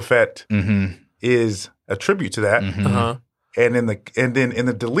Book of Boba Fett Mm-hmm. is a tribute to that? Mm-hmm. Uh-huh. And then in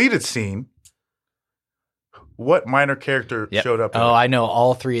the deleted scene, what minor character Yep. showed up? in Oh, it? I know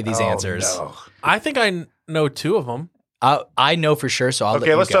all 3 of these Oh, answers. no. I think I know 2 of them. I know for sure, so I'll let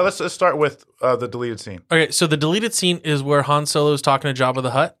Okay, you let's go. start. Let's start with the deleted scene. Okay, so the deleted scene is where Han Solo is talking to Jabba the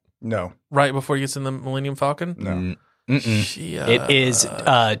Hutt No, right before he gets in the Millennium Falcon. no, Mm-mm. Yeah. It is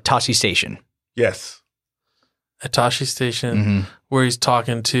Tashi Station. yes, at Tashi Station Mm-hmm. where he's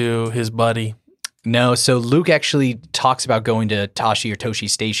talking to his buddy. No, so Luke actually talks about going to Tashi or Toshi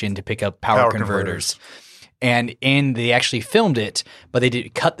Station to pick up power converters. And they actually filmed it, but they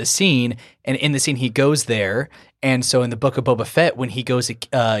did cut the scene. And in the scene, he goes there. And so in the Book of Boba Fett, when he goes to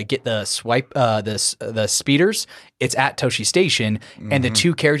get the the speeders, it's at Toshi Station. And the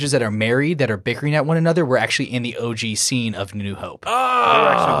 2 characters that are married, that are bickering at one another, were actually in the OG scene of New Hope. they were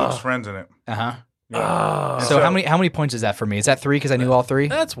actually Luke's friends in it. Uh-huh. Yeah. And So how many points is that for me? Is that 3 because I knew all 3?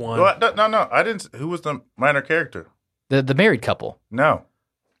 That's one. Well, no, I didn't. Who was the minor character? The married couple. No,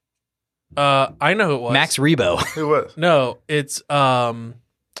 I know who it was. Max Rebo. who was? No, it's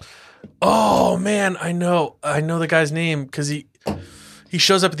oh man, I know the guy's name because he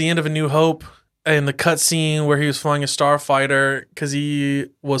shows up at the end of A New Hope in the cutscene where he was flying a starfighter because he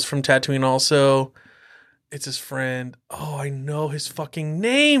was from Tatooine also. It's his friend. Oh, I know his fucking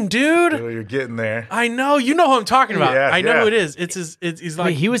name, dude. Oh, you're getting there. I know. You know who I'm talking about. Yeah, I know yeah. who it is. He's like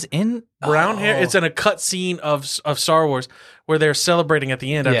Wait, he was in brown hair. Oh. It's in a cutscene of Star Wars where they're celebrating at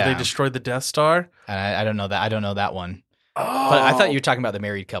the end after Yeah. they destroyed the Death Star. I don't know that. I don't know that one. Oh, But I thought you were talking about the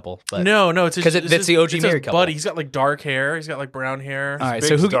married couple. But no, it's 'Cause that's the OG it's his married couple. buddy. He's got like dark hair. He's got like brown hair. all right. Biggs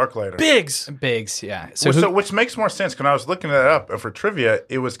So who? Darklighter. Biggs. Biggs. Yeah. So So, who? which makes more sense. When I was looking that up for trivia,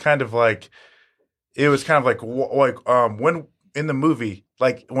 it was kind of like when in the movie,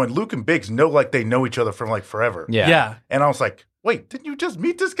 like when Luke and Biggs they know each other from like forever. Yeah. And I was like, wait, didn't you just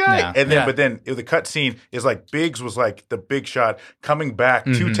meet this guy? Yeah. And then, Yeah. but then the cut scene is like Biggs was like the big shot coming back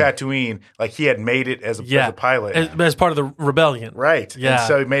to Tatooine, like he had made it as a pilot, as part of the rebellion. right? Yeah. And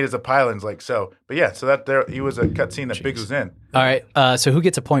so he made it as a pilot. And it's like so, but yeah, so that there he was a cut scene that Biggs was in. All right. So who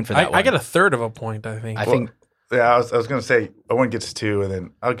gets a point for that one? I got a third of a point. I think. I think. Yeah, I was gonna say Owen gets 2, and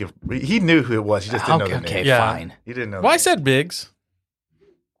then I'll give. He knew who it was. He just didn't know the Okay. name. Yeah. Fine. He didn't know. Well, the I said Biggs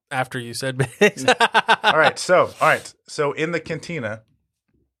after you said Biggs. name. All right. So in the cantina,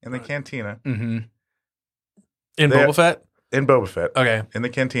 Mm-hmm. In There- Boba Fett. in Boba Fett, Okay. in the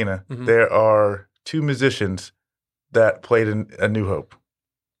cantina, Mhm. there are 2 musicians that played in A New Hope.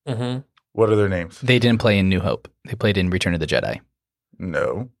 Mm-hmm. What are their names? They didn't play in New Hope. They played in Return of the Jedi.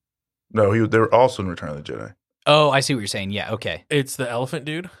 No, they were also in Return of the Jedi. Oh, I see what you're saying. Yeah. Okay. It's the elephant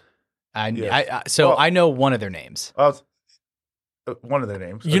dude. Yes. So Well- I know one of their names. Oh, one of their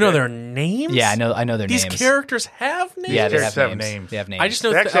names. You know their names? Yeah, I know their These names. characters have names? Yeah, they characters have have names. names. They have names. I just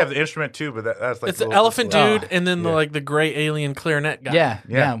know They it's actually have the instrument too, but that's like it's the little- elephant little- dude and then the gray alien clarinet guy.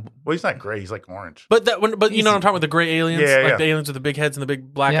 Yeah. Well, he's not gray. He's like orange. But you know what I'm talking about, the gray aliens? Yeah, like yeah. the aliens with the big heads and the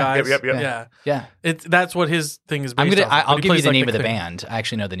big black Yeah. eyes. Yep. Yeah. Yeah. That's what his thing is based off of. I'll But he give you plays, the like, name of the clear- band. I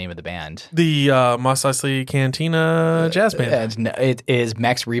actually know the name of the band. The Mos Eisley Cantina Jazz Band. It is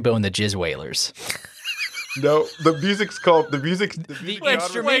Max Rebo and the Jizz Whalers. No, the music's called the music.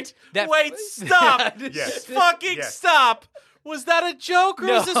 instrument that- Wait, stop. Yes. Fucking Yes. stop. Was that a joke or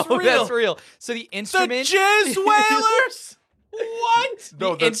is this real? That's real. So the The instrument, Jizz Whalers? What?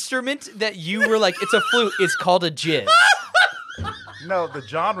 No, the instrument that you were like, it's a flute. It's called a jizz. no, the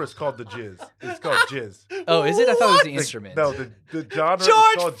genre is called the jizz. It's called jizz. Oh, is it? I thought it was the The- instrument. No, the genre is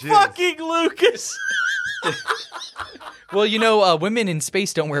George called jizz. fucking Lucas. Well, women in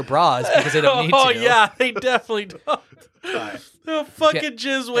space don't wear bras because they don't need to. Oh, yeah, they definitely don't. The fucking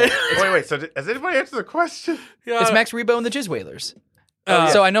Jizz Whalers. Wait. So has anybody answered the question? Yeah. It's Max Rebo and the Jizz Whalers. Uh,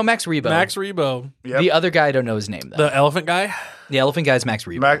 So I know Max Rebo. Max Rebo. Yep. The other guy, I don't know his name, though. The elephant guy? The elephant guy is Max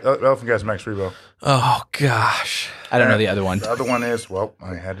Rebo. Elephant guy's Max Rebo. Oh, gosh. I don't know the other one. The other one is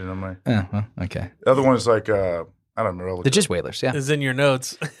I had it on my. Oh, well, okay. The other one is like I don't remember. The Jizz Whalers, yeah. Is in your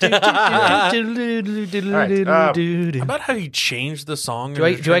notes. How About how he changed the song. do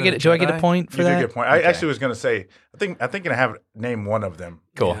I get a point for You that? did get a point. I actually was going to say. I think I have name one of them.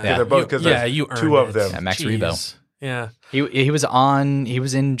 Cool. Yeah. Yeah. They're both because you earned two of it. them. Yeah, Max Jeez. Rebo. Yeah. He was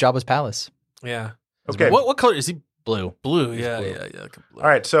in Jabba's palace. Yeah. Okay. What color is he? Blue. Blue. Yeah. blue. Yeah. Blue. All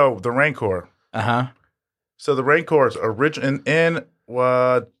right. So the Rancor. Uh-huh. So the Rancor's origin in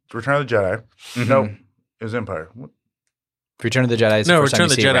Return of the Jedi. Mhm. No, it was Empire. What? Return of the Jedi is the No, first Return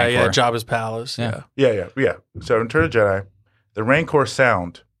time of the you see Jedi. Yeah. Rancor. Jabba's palace. Yeah. Yeah. Yeah. So in Return of the Jedi, the Rancor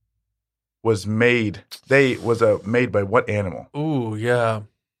sound was made. Made by what animal? Ooh. Yeah.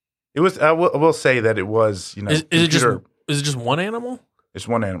 It was. I will say that it was. Is it just one animal? It's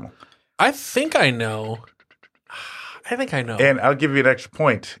one animal. I think I know. And I'll give you an extra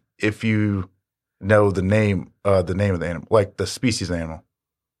point if you know the name of the animal, like the species of the animal.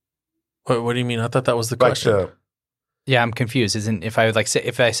 What do you mean? I thought that was the Like question. Yeah, I'm confused. If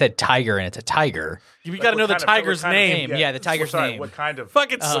I said tiger and it's a tiger, You got to know the tiger's name. Yeah, the tiger's name. What kind of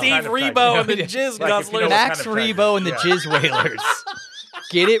Fucking what Steve kind of tiger? Rebo and the Yeah. Jizz Like, if you know Guzzlers. what Max kind of tiger. Rebo and the Yeah. Jizz Whalers.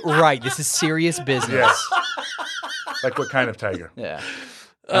 Get it right. This is serious business. Yes. Like what kind of tiger? Yeah.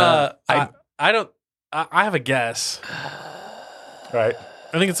 I don't. I have a guess. Right?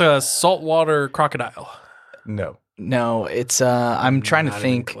 I think it's a saltwater crocodile. No. No, it's I'm trying to Not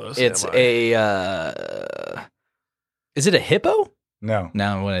even think. close, It's am is it a hippo? No.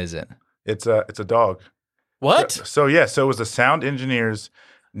 No, what is it? It's a dog. What? So it was a sound engineer's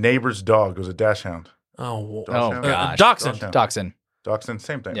neighbor's dog. It was a dachshund. Oh, Dachshund. gosh. Dachshund. Dachshund. Dachshund,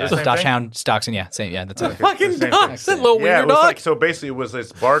 same thing. Yeah, Same thing? Dachshund, Dachshund, yeah, same, yeah, that's it. Okay, Fucking same thing. Dachshund, little Yeah, wiener it was dog. like so. Basically, it was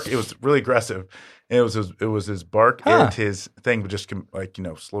his bark. It was really aggressive, and it was his bark Huh. and his thing would just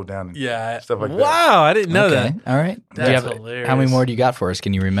slow down. And Yeah. Stuff like that. Wow, I didn't know Okay, that. all right. Do you That's have- hilarious. How many more do you got for us?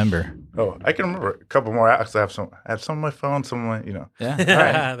 Can you remember? Oh, I can remember a couple more. Actually, I have some on my phone. Some on my,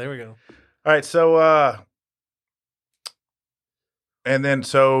 Yeah. There we go. All right, so and then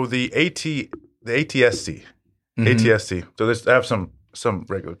so the ATSC. Mhm. ATSC. So I have some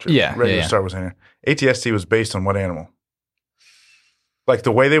regular Yeah. Star Wars in here. ATSC was based on what animal? Like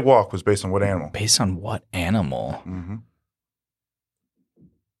the way they walk was based on what animal? Based on what animal? Mm-hmm.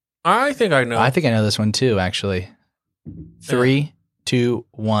 I think I know. I think I know this one too, actually. 3, 2,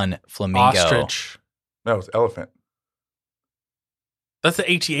 1, flamingo. Ostrich. No, it's elephant. That's the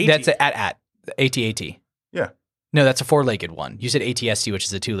AT-AT. That's at AT-AT. Yeah. No, that's a 4-legged one. You said ATST, which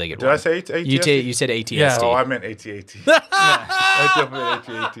is a 2-legged Did one. I say ATSC? You said ATST. Yeah. Oh, I meant AT-AT. I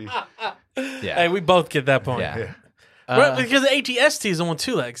definitely meant AT-AT. Yeah. Hey, we both get that point. Yeah. Yeah. Right, because the ATST is on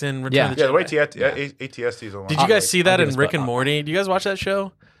 2 legs in Return Yeah. of the Yeah, the way Jedi. ATSC is on. Did you guys see that I'll in give us Rick both. and Morty? Do you guys watch that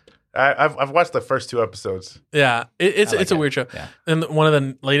show? I've watched the first 2 episodes. Yeah, it's I like it's a it. weird show. Yeah. And one of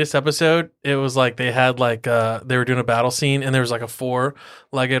the latest episode, it was like they had like they were doing a battle scene, and there was like a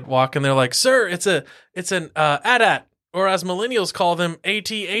 4-legged walk, and they're like, "Sir, it's an AT-AT, or as millennials call them,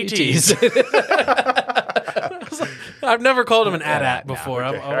 AT-ATs." I was like, I've never called him an AT-AT no. before.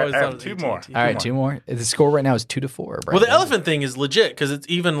 Okay. I've always I have thought it was 2 more. AT-AT. All right, 2 more. The score right now is 2-4. Well, the Brandon. elephant thing is legit because it's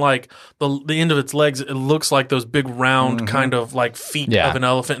even like the end of its legs. It looks like those big round kind of like feet Yeah. of an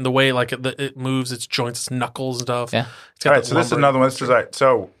elephant, and the way like it moves, its joints, its knuckles and stuff. Yeah. It's got All right, that so this is lumbering- another one. This is all right.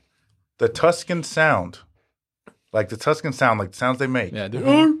 So the Tuscan sound, like the sounds they make, Yeah.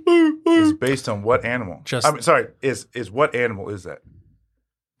 is based on what animal? Just- I mean, sorry, is what animal is that?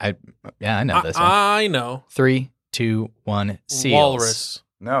 I know this one. I know. 3, 2, 1. Seals. Walrus.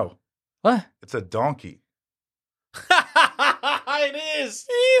 No, What? it's a donkey. It is.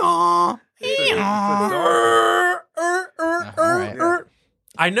 All right.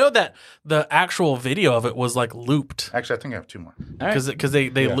 I know that the actual video of it was like looped Actually, I think I have two more. All right. because they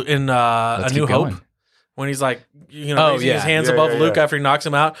Yeah. in A Let's New keep Hope going. when he's like raising yeah. his hands Yeah, above yeah, Luke yeah. after he knocks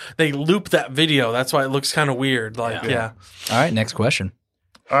him out. They loop that video. That's why it looks kind of weird. Like yeah. All right, next question.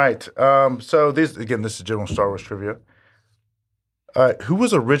 All right. So this is general Star Wars trivia. Who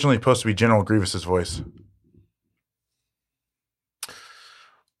was originally supposed to be General Grievous's voice?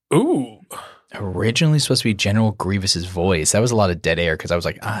 Ooh. Originally supposed to be General Grievous's voice. That was a lot of dead air because I was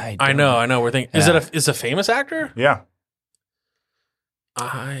like, I know. We're thinking. Yeah. Is a famous actor? Yeah.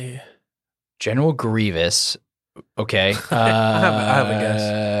 General Grievous. Okay. I have a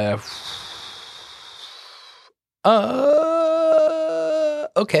guess.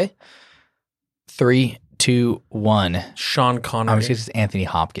 Okay. 3, 2, 1. Sean I'm Connery. just gonna say Anthony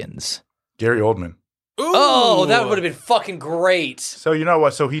Hopkins. Gary Oldman. Ooh. Oh, that would have been fucking great. So you know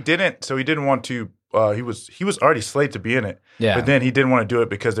what? So he didn't want to. He was already slated to be in it. Yeah. But then he didn't want to do it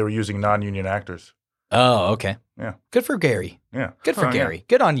because they were using non-union actors. Oh, okay. Yeah. Good for Gary. Yeah. Good for Oh, yeah. Gary.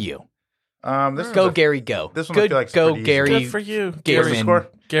 Good on you. This Go, is Gary, go. this one I Good, feel like it's go, pretty easy. Gary. Good for you, What's Gary. the score?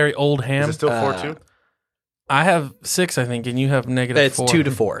 Gary Is Oldham. it still 4-2? I have 6, I think, and you have negative It's 4. 2 to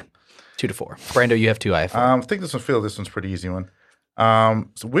 4. 2 to 4. Brando, you have 2. I have 4. I think this one's a pretty easy one.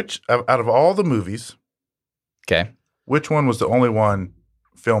 So which out of all the movies, Okay. which one was the only one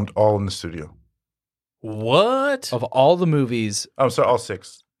filmed all in the studio? What? Of all the movies, Oh, sorry, all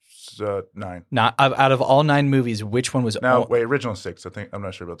 6. 9. not out of all 9 movies, which one was? No, wait, original 6. I think I'm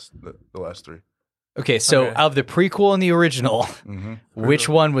not sure about the last 3. Okay, so Okay. of the prequel and the original, Mm-hmm. which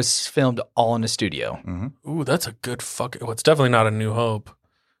one was filmed all in a studio? Mm-hmm. Ooh, that's a good fucking. Well, it's definitely not A New Hope.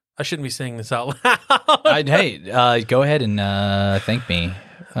 I shouldn't be saying this out loud. Hey, go ahead and thank me.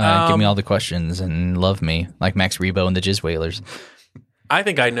 Give me all the questions and love me like Max Rebo and the Jizz Whalers. I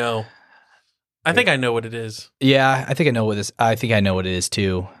think I know. I think I know what it is. Yeah, I think I know what this. I think I know what it is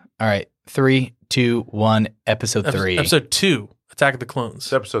too. All right, 3, 2, 1. Episode 3. Episode 2, Attack of the Clones.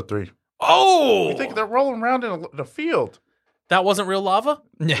 It's episode 3. Oh, You think they're rolling around in a field? that wasn't real lava?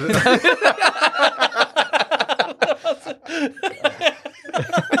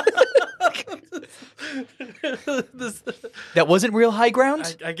 That wasn't real high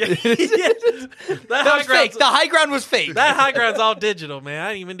ground. I get it. That was fake. The high ground was fake. That high ground's all digital, man. I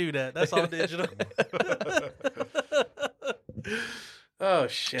didn't even do that. That's all digital. Oh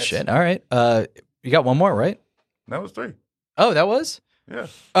shit! Shit. All right. You got one more, right? That was 3. Oh, that was. Yeah.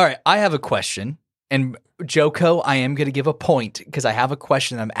 All right. I have a question, and Joko, I am going to give a point because I have a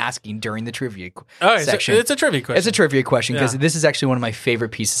question I'm asking during the trivia All right, so section. it's a trivia question. It's a trivia question because Yeah. this is actually one of my favorite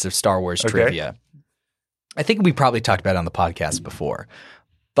pieces of Star Wars Okay. trivia. I think we probably talked about it on the podcast before,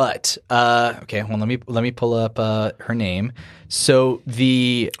 but okay. Well, let me pull up her name. So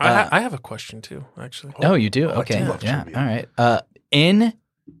the I have a question too, actually. oh, you do? Okay, love yeah. trivia. All right. In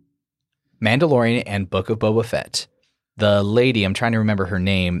Mandalorian and Book of Boba Fett, the lady, I'm trying to remember her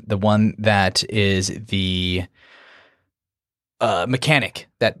name, the one that is the mechanic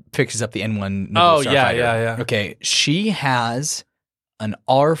that fixes up the N1. Oh, nuclear yeah, starfighter. yeah. Okay, she has an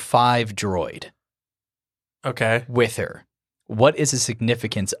R5 droid Okay, with her. What is the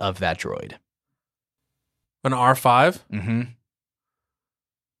significance of that droid? an R5. Mm-hmm.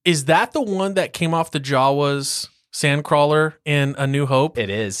 Is that the one that came off the Jawas sandcrawler in A New Hope? It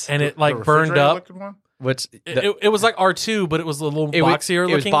is. And it The like burned up. refrigerator-looking one? What's It was like R2, but it was a little boxier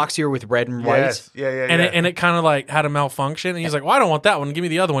It was looking. boxier with red and white. Yes. Yeah. And it kind of like had a malfunction. And he's like, well, I don't want that one. Give me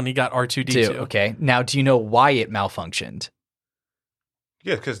the other one. He got R2D2. Too. Okay. Now, do you know why it malfunctioned?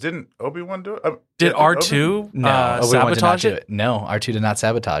 Yeah, because didn't Obi-Wan do it? Did yeah, R2 No, Obi-Wan did not sabotage do it? No, R2 did not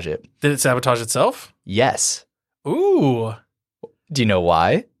sabotage it. Did it sabotage itself? Yes. Ooh. Do you know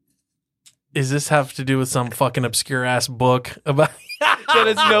why? Does this have to do with some fucking obscure ass book about That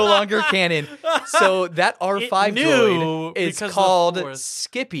is no longer canon. So that R5 It knew droid is because of the called Force.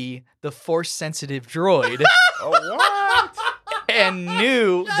 Skippy, the Force-sensitive droid, Oh, what? and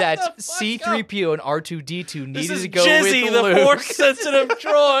knew that the fuck C-3PO and R2-D2 needed This is to go Jizzy, with the Luke. force-sensitive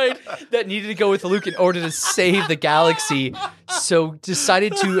droid. That needed to go with Luke in order to save the galaxy. So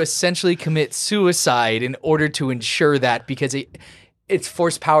decided to essentially commit suicide in order to ensure that because its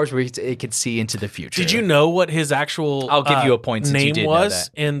force powers where it could see into the future. Did you know what his actual I'll give you a point since you name did know was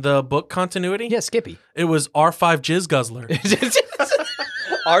that. in the book continuity? Yeah, Skippy. It was R5 Jizz Guzzler.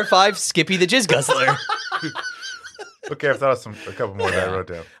 R5 Skippy the Jizz Guzzler. Okay, I've thought of a couple more that I wrote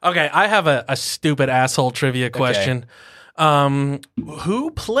down. Okay, I have a stupid asshole trivia question.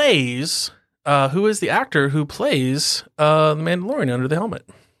 Who plays who is the actor who plays the Mandalorian under the helmet?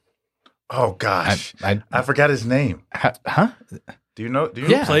 Oh gosh, I I forgot his name. huh? Do you know? Do you?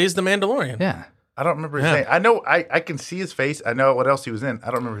 Yeah. know? Who plays the Mandalorian? Yeah. I don't remember his Yeah. name. I know. I can see his face. I know what else he was in. I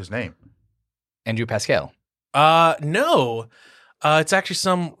don't remember his name. Andrew Pascal. No. It's actually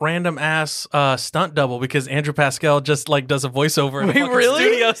some random ass stunt double because Andrew Pascal just like does a voiceover in a fucking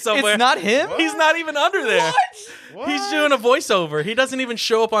studio somewhere. It's not him? He's not even under there. What? He's doing a voiceover. He doesn't even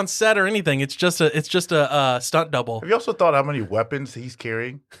show up on set or anything. It's just a stunt double. Have you also thought how many weapons he's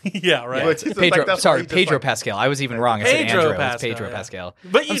carrying? Yeah, right. Like, he's just Pedro, like, that's why sorry, he's just Pedro like- Pascal. I was even wrong. I said Pedro Andrew. It was Pascal, Pedro yeah. Pascal.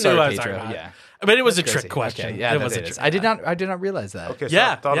 But you I'm knew sorry, I was Pedro. talking about. Yeah. But it was a Crazy. trick question. Okay, yeah, it that was a it is. trick. I did not realize that. Okay, so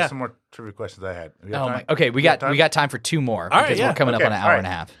Yeah, I thought yeah. of some more trivia questions I had. We got Oh time? my. Okay, we We got got time? we got time for two more All right, because yeah. we're coming Okay, up on an all hour right. and a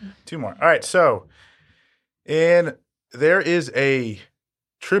half. 2 more. All right, so there is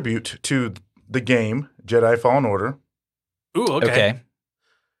tribute to the game Jedi Fallen Order. Ooh, okay.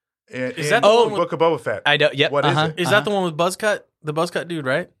 Is that the in one with- Book of Boba Fett? I know. Yep. What is uh-huh, it? Is that the one with Buzzcut? The Buzzcut dude,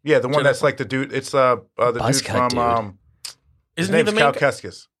 right? Yeah, the one Jedi that's like the dude. It's the dude Buzzcut from his Isn't he name's the Cal main?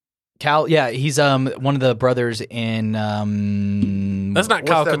 Kestis. Cal? Yeah, he's one of the brothers in. That's not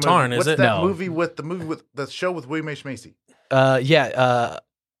Cal What's that Katarn, movie? is What's it? that No. movie with the show with William H Macy? Yeah.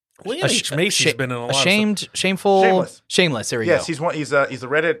 William H. Macy's been in a lot of Ashamed, shameful, Shameless. There we Yes, go. he's the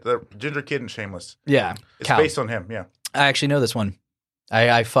redhead, the ginger kid in Shameless. Yeah, It's Cal. based on him. Yeah. I actually know this one.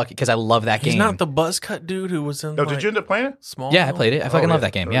 I fuck because I love that He's game. not the Buzzcut dude who was in No, like, did you end up playing it? Small. Yeah, I played it. I fucking Oh, love yeah.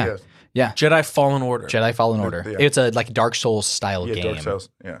 that game. Oh, Yeah, yes. yeah. Jedi Fallen Order. Jedi Fallen Order. Yeah. It's a like Dark Souls style Yeah, game. Dark Souls.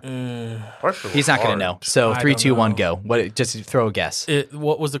 Yeah. Dark Souls He's not was going to hard. know. So I 3, don't 2, 1, know. go. What? Just throw a guess.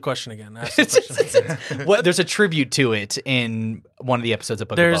 What was the question again? Ask the question. What? There's a tribute to it in one of the episodes of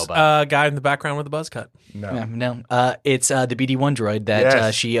Book There's of Boba. a guy in the background with a buzz cut. No. Yeah, no, it's the BD-1 droid that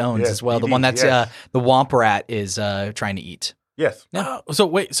Yes. she owns Yes, as well. The BD, one that's yes. the Womp Rat is trying to eat. Yes. So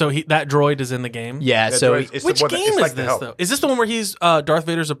wait, so that droid is in the game? Yeah. That So droid- it's the Which one that- game it's is like the this help. though? Is this the one where he's Darth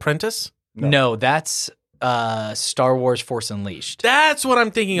Vader's apprentice? no, that's Star Wars Force Unleashed. That's what I'm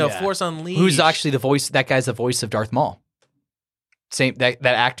thinking of. Yeah. Force Unleashed. Who's actually the voice? That guy's the voice of Darth Maul. Same that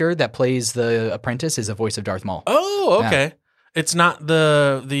actor that plays the apprentice is a voice of Darth Maul. Oh, okay. It's not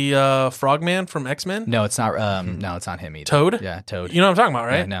the Frogman from X-Men? No, it's not. No, it's not him either. Toad? Yeah, Toad. You know what I'm talking about,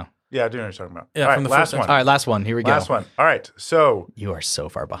 right? Yeah, no. Yeah, I do know what you're talking about. Yeah, All right, from the last first one. All right, last one. Here we go. Last one. All right. So, You are so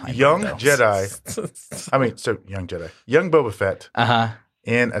far behind. young Jedi. Young Jedi. Young Boba Fett Uh huh.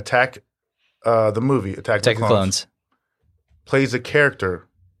 in the movie Attack Attack of of the the Clones. plays a character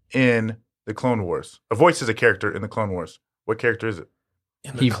in the Clone Wars. Voices a character in the Clone Wars. What character is it?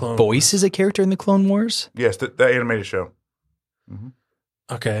 In the He Clone voices a character in the Clone Wars. Yes, the animated show. Wars.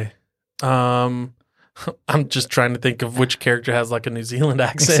 Okay. I'm just trying to think of which character has like a New Zealand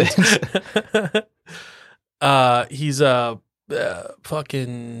accent. He's a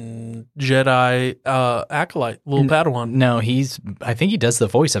fucking Jedi acolyte, little Padawan. No, I think he does the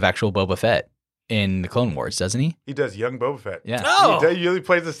voice of actual Boba Fett in the Clone Wars, doesn't he? He does young Boba Fett. Yeah. Oh, He really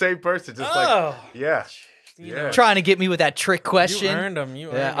plays the same person. Just like, yeah. Yeah. Trying to get me with that trick question. You earned him.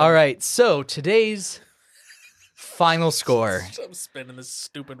 Yeah. All right. So today's final score. I'm spinning this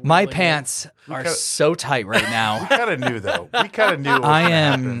stupid. My wheel again. pants are kinda- so tight right We now. kind of knew, though. We kind of knew. It was I gonna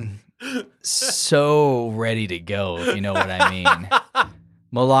happen. am so ready to go, if you know what I mean.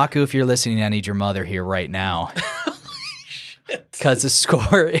 Malaku, if you're listening, I need your mother here right now. Because the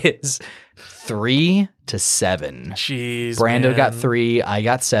score is 3-7. Jeez, Brando got man. 3, I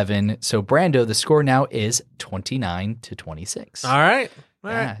got 7. So Brando, the score now is 29-26. All right.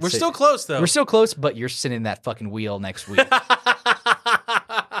 Yeah, We're so- still close though. We're still close, but you're sitting in that fucking wheel next week.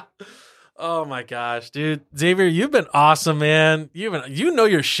 Oh my gosh, dude. Xavier, you've been awesome, man. You know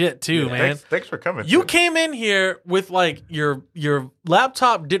your shit too, Yeah, man. Thanks for coming. You dude. came in here with like your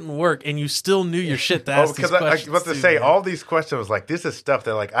laptop didn't work and you still knew your shit to ask because these I was questions. about to too, say man. all these questions was like this is stuff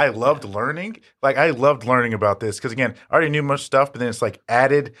that like I loved learning. Like I loved learning about this because again I already knew much stuff, but then it's like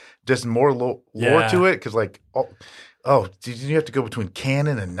added just more lore Yeah. to it because like did you have to go between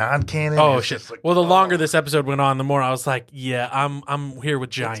canon and non-canon? Oh It's shit! just like, Well, the longer this episode went on, the more I was like, "Yeah, I'm here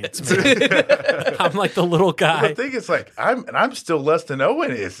with giants, man. I'm like the little guy." The thing is, like, I'm still less than Owen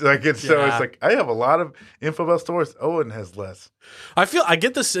is. Like, it's so Yeah. it's like I have a lot of info about Star Wars. Owen has less. I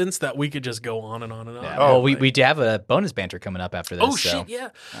get the sense that we could just go on and on and on. Yeah. Oh, Well, we do have a bonus banter coming up after this. Oh so. shit, yeah.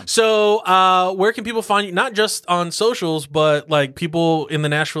 So, where can people find you? Not just on socials, but like people in the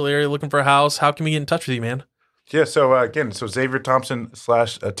Nashville area looking for a house. How can we get in touch with you, man? Yeah. So again, Xavier Thompson /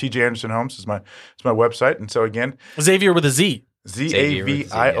 TJ Anderson Homes is my website, and so again, Xavier with a Z. Xavior.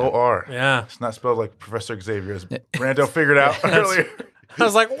 Yeah. It's not spelled like Professor Xavier, as Brando figured out earlier. I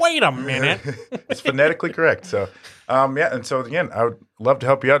was like, wait a minute. It's phonetically correct. So, yeah. And so again, I would love to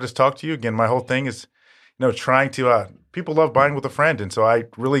help you out. Just talk to you again. My whole thing is, trying to. People love buying with a friend, and so I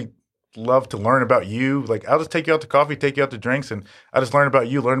really love to learn about you. Like, I'll just take you out to coffee, take you out to drinks, and I just learn about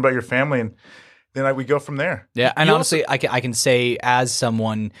you, learn about your family, and then we go from there. Yeah, and honestly, I can say as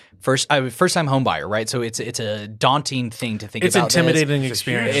someone first time home buyer, right? So it's a daunting thing to think about. It's intimidating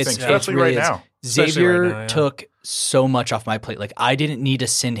experience, especially right now. Xavier took so much off my plate. Like, I didn't need to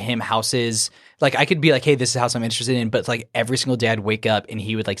send him houses. Like, I could be like, hey, this is a house I'm interested in. But like every single day I'd wake up and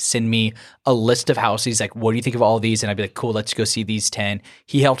he would like send me a list of houses. Like, what do you think of all of these? And I'd be like, cool, let's go see these 10.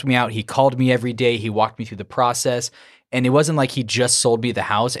 He helped me out. He called me every day. He walked me through the process. And it wasn't like he just sold me the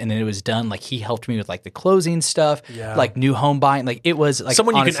house and then it was done. Like, he helped me with like the closing stuff, like new home buying. Like, it was like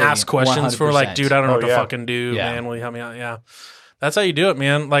someone honestly, you can ask questions 100%. for. Like, dude, I don't know what to yeah. fucking do, man. Will you help me out? Yeah. That's how you do it,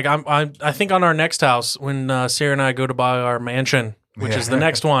 man. Like, I think on our next house, when Sarah and I go to buy our mansion, which is the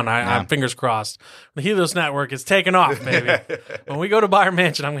next one, I'm fingers crossed. The Helios Network is taking off, baby. When we go to buy our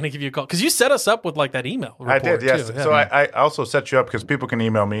mansion, I'm going to give you a call. Because you set us up with like that email report, I did, yes. too. So I also set you up because people can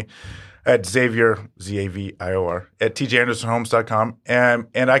email me at Xavier, Zavior, at tjandersonhomes.com.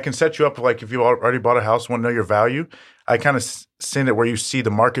 And I can set you up, like, if you already bought a house, want to know your value, I kind of send it where you see the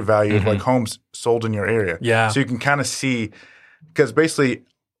market value of like homes sold in your area. Yeah. So you can kind of see, because basically,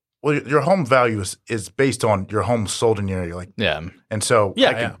 well, your home value is based on your home sold in your area. Like, and so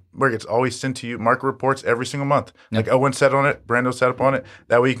where it's always sent to you, market reports every single month. Like Owen said on it, Brando set up on it.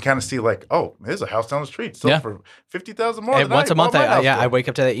 That way you can kind of see like, oh, there's a house down the street sold for $50,000 more. Once a month, I wake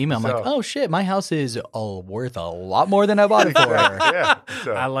up to that email. I'm like, oh shit, my house is worth a lot more than I bought it for.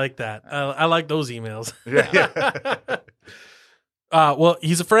 So. I like that. I like those emails. Yeah. Well,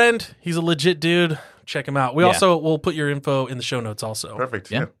 he's a friend. He's a legit dude. Check him out. We also will put your info in the show notes also.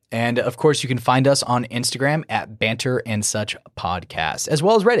 Perfect. Yeah. And of course, you can find us on Instagram at Banter and Such Podcast, as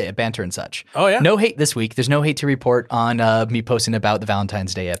well as Reddit at Banter and Such. Oh, yeah. No hate this week. There's no hate to report on me posting about the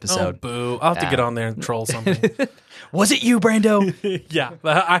Valentine's Day episode. Oh, boo. I'll have to get on there and troll something. Was it you, Brando? Yeah.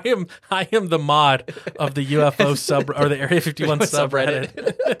 I am the mod of the UFO or the Area 51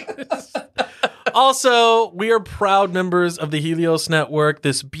 subreddit. Also, we are proud members of the Helios Network,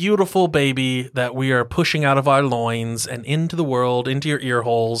 this beautiful baby that we are pushing out of our loins and into the world, into your ear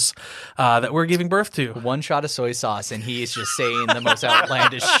holes, that we're giving birth to. One shot of soy sauce, and he is just saying the most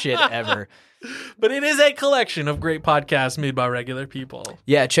outlandish shit ever. But it is a collection of great podcasts made by regular people.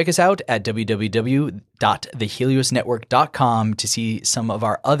 Yeah, check us out at www.theheliosnetwork.com to see some of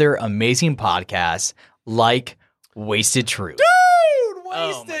our other amazing podcasts like Wasted Truth.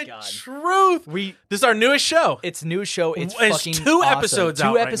 Wasted Truth. This is our newest show. It's newest show. It's fucking two awesome. episodes Two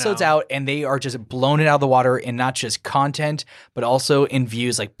out episodes right now. out, and they are just blowing it out of the water in not just content, but also in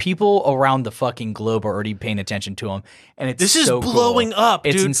views. Like, people around the fucking globe are already paying attention to them, and it's This so is blowing cool. up,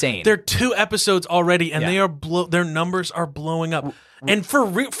 dude. It's insane. They're 2 episodes already, and they are their numbers are blowing up. And for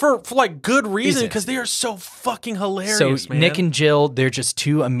like good reason, because they are so fucking hilarious, man. Nick and Jill, they're just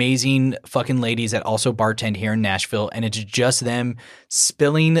 2 amazing fucking ladies that also bartend here in Nashville, and it's just them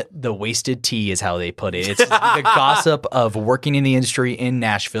spilling the wasted tea, is how they put it. It's the gossip of working in the industry in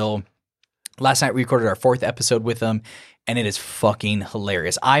Nashville. Last night we recorded our 4th episode with them, and it is fucking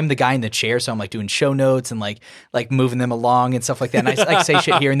hilarious. I'm the guy in the chair, so I'm like doing show notes and like moving them along and stuff like that. And I like say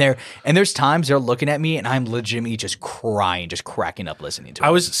shit here and there. And there's times they're looking at me and I'm legitimately just crying, just cracking up listening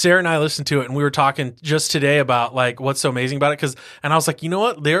to it. Sarah and I listened to it, and we were talking just today about like what's so amazing about it. And I was like, you know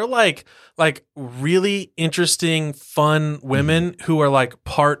what? They're like really interesting, fun women who are like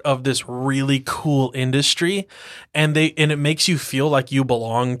part of this really cool industry, and it makes you feel like you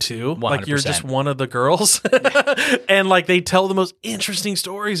belong too. 100%. Like you're just one of the girls. And like they tell the most interesting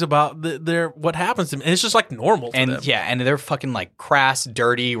stories about what happens to them. And it's just like normal to them. Yeah, and they're fucking like crass,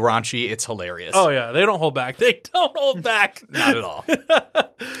 dirty, raunchy. It's hilarious. Oh yeah, they don't hold back. They don't hold back. Not at all.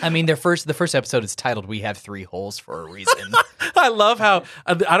 I mean, the first episode is titled "We Have 3 Holes" for a reason. I love how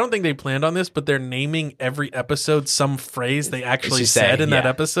I don't think they planned on this, but they're naming every episode some phrase they actually said in that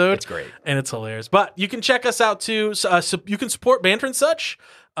episode. It's great. And it's hilarious. But you can check us out too. So you can support Banter and Such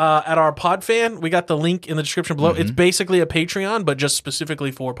at our Podfan. We got the link in the description below. It's basically a Patreon, but just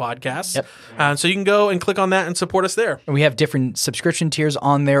specifically for podcasts. Yep. So you can go and click on that and support us there. And we have different subscription tiers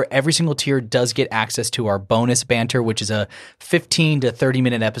on there. Every single tier does get access to our bonus banter, which is a 15 to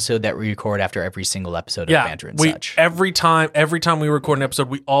 30-minute episode that we record after every single episode of Banter and Such. Every time we record an episode,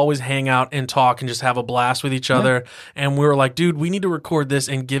 we always hang out and talk and just have a blast with each other. And we were like, dude, we need to record this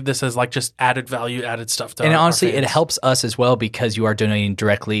and give this as like just added value, added stuff to And our honestly, fans. it helps us as well because you are donating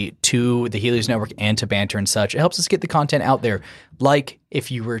directly to the Helios Network and to Banter and Such. It helps us get the content out there. Like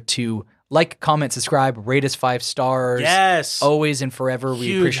if you were to Like, comment, subscribe, rate us 5 stars. Yes. Always and forever. We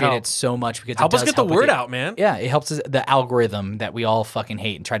Huge appreciate help. it so much because Help it us does get the help with word it. out, man. Yeah, it helps us, the algorithm that we all fucking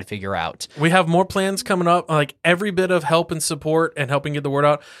hate and try to figure out. We have more plans coming up. Like every bit of help and support and helping get the word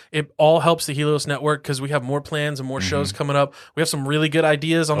out, it all helps the Helios Network because we have more plans and more shows coming up. We have some really good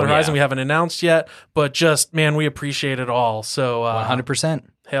ideas on the horizon we haven't announced yet, but just, man, we appreciate it all. So 100%.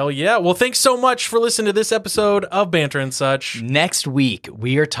 hell yeah. Well, thanks so much for listening to this episode of Banter and Such. Next week,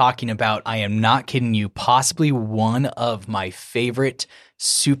 we are talking about, I am not kidding you, possibly one of my favorite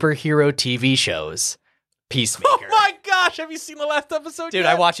superhero TV shows, Peacemaker. Oh my gosh, have you seen the last episode Dude, yet?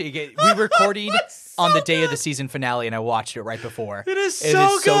 I watched it again. We recorded on the day of the season finale, and I watched it right before. It is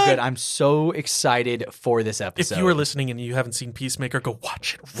so good. I'm so excited for this episode. If you are listening and you haven't seen Peacemaker, go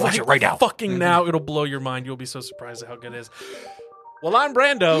watch it. Watch it right now. Fucking now. It'll blow your mind. You'll be so surprised at how good it is. Well, I'm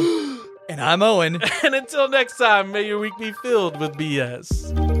Brando. And I'm Owen. And until next time, may your week be filled with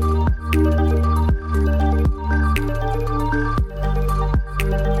BS.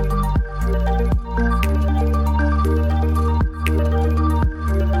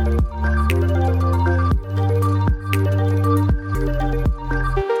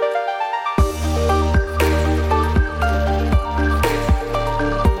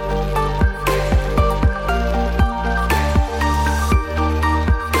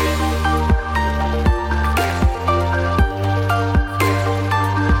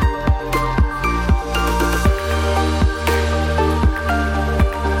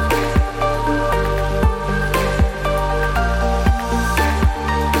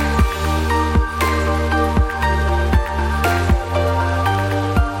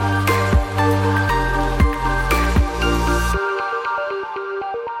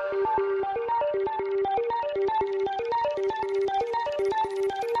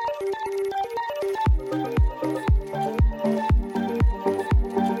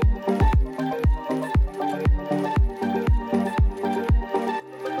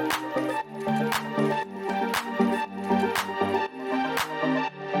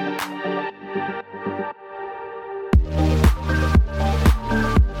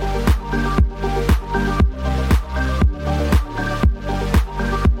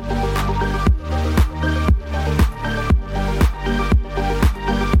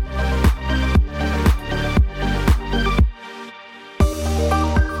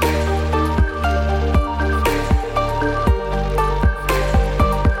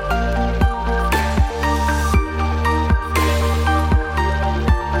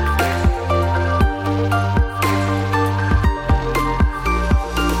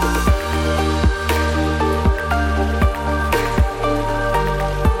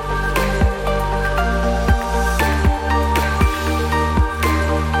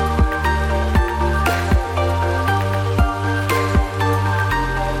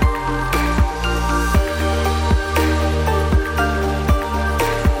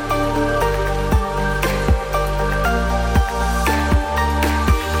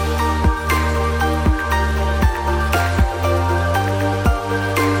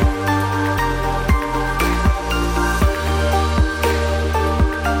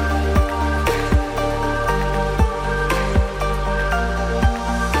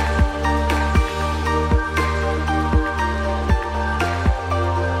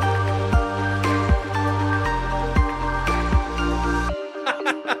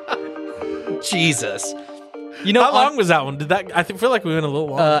 Jesus. You know, How long was that one? Did that? I feel like we went a little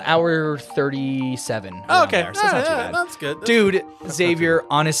long. hour 37. Oh, around okay, there, so it's not too bad. that's good. That's Dude, Xavier,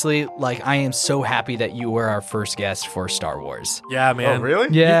 honestly, like, I am so happy that you were our first guest for Star Wars. Yeah, man. Oh, really?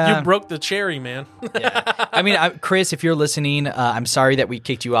 Yeah. You broke the cherry, man. Yeah. I mean, Chris, if you're listening, I'm sorry that we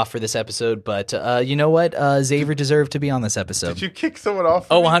kicked you off for this episode, but you know what? Xavier deserved to be on this episode. Did you kick someone off?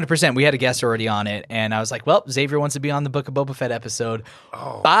 Oh, 100%. We had a guest already on it, and I was like, well, Xavier wants to be on the Book of Boba Fett episode.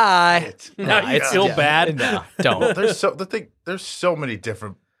 Oh, Bye. Now you feel bad. No, don't. There's so many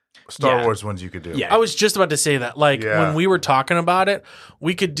different Star Wars ones you could do. Yeah. I was just about to say that. Like, Yeah. when we were talking about it,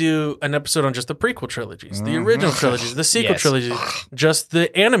 we could do an episode on just the prequel trilogies, the original trilogies, the sequel Yes. trilogies, just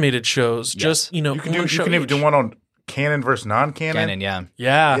the animated shows, just, You can one show even each. do one on canon versus non-canon. Canon, yeah.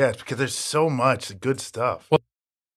 Yeah. Yeah, because there's so much good stuff. Well,